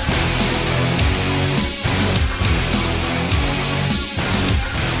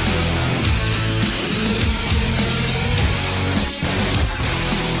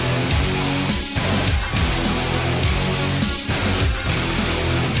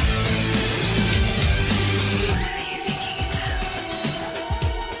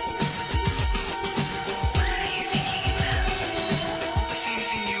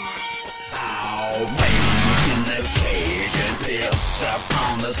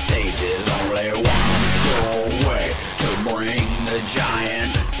 Stages, only one away to bring the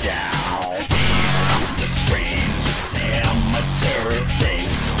giant down.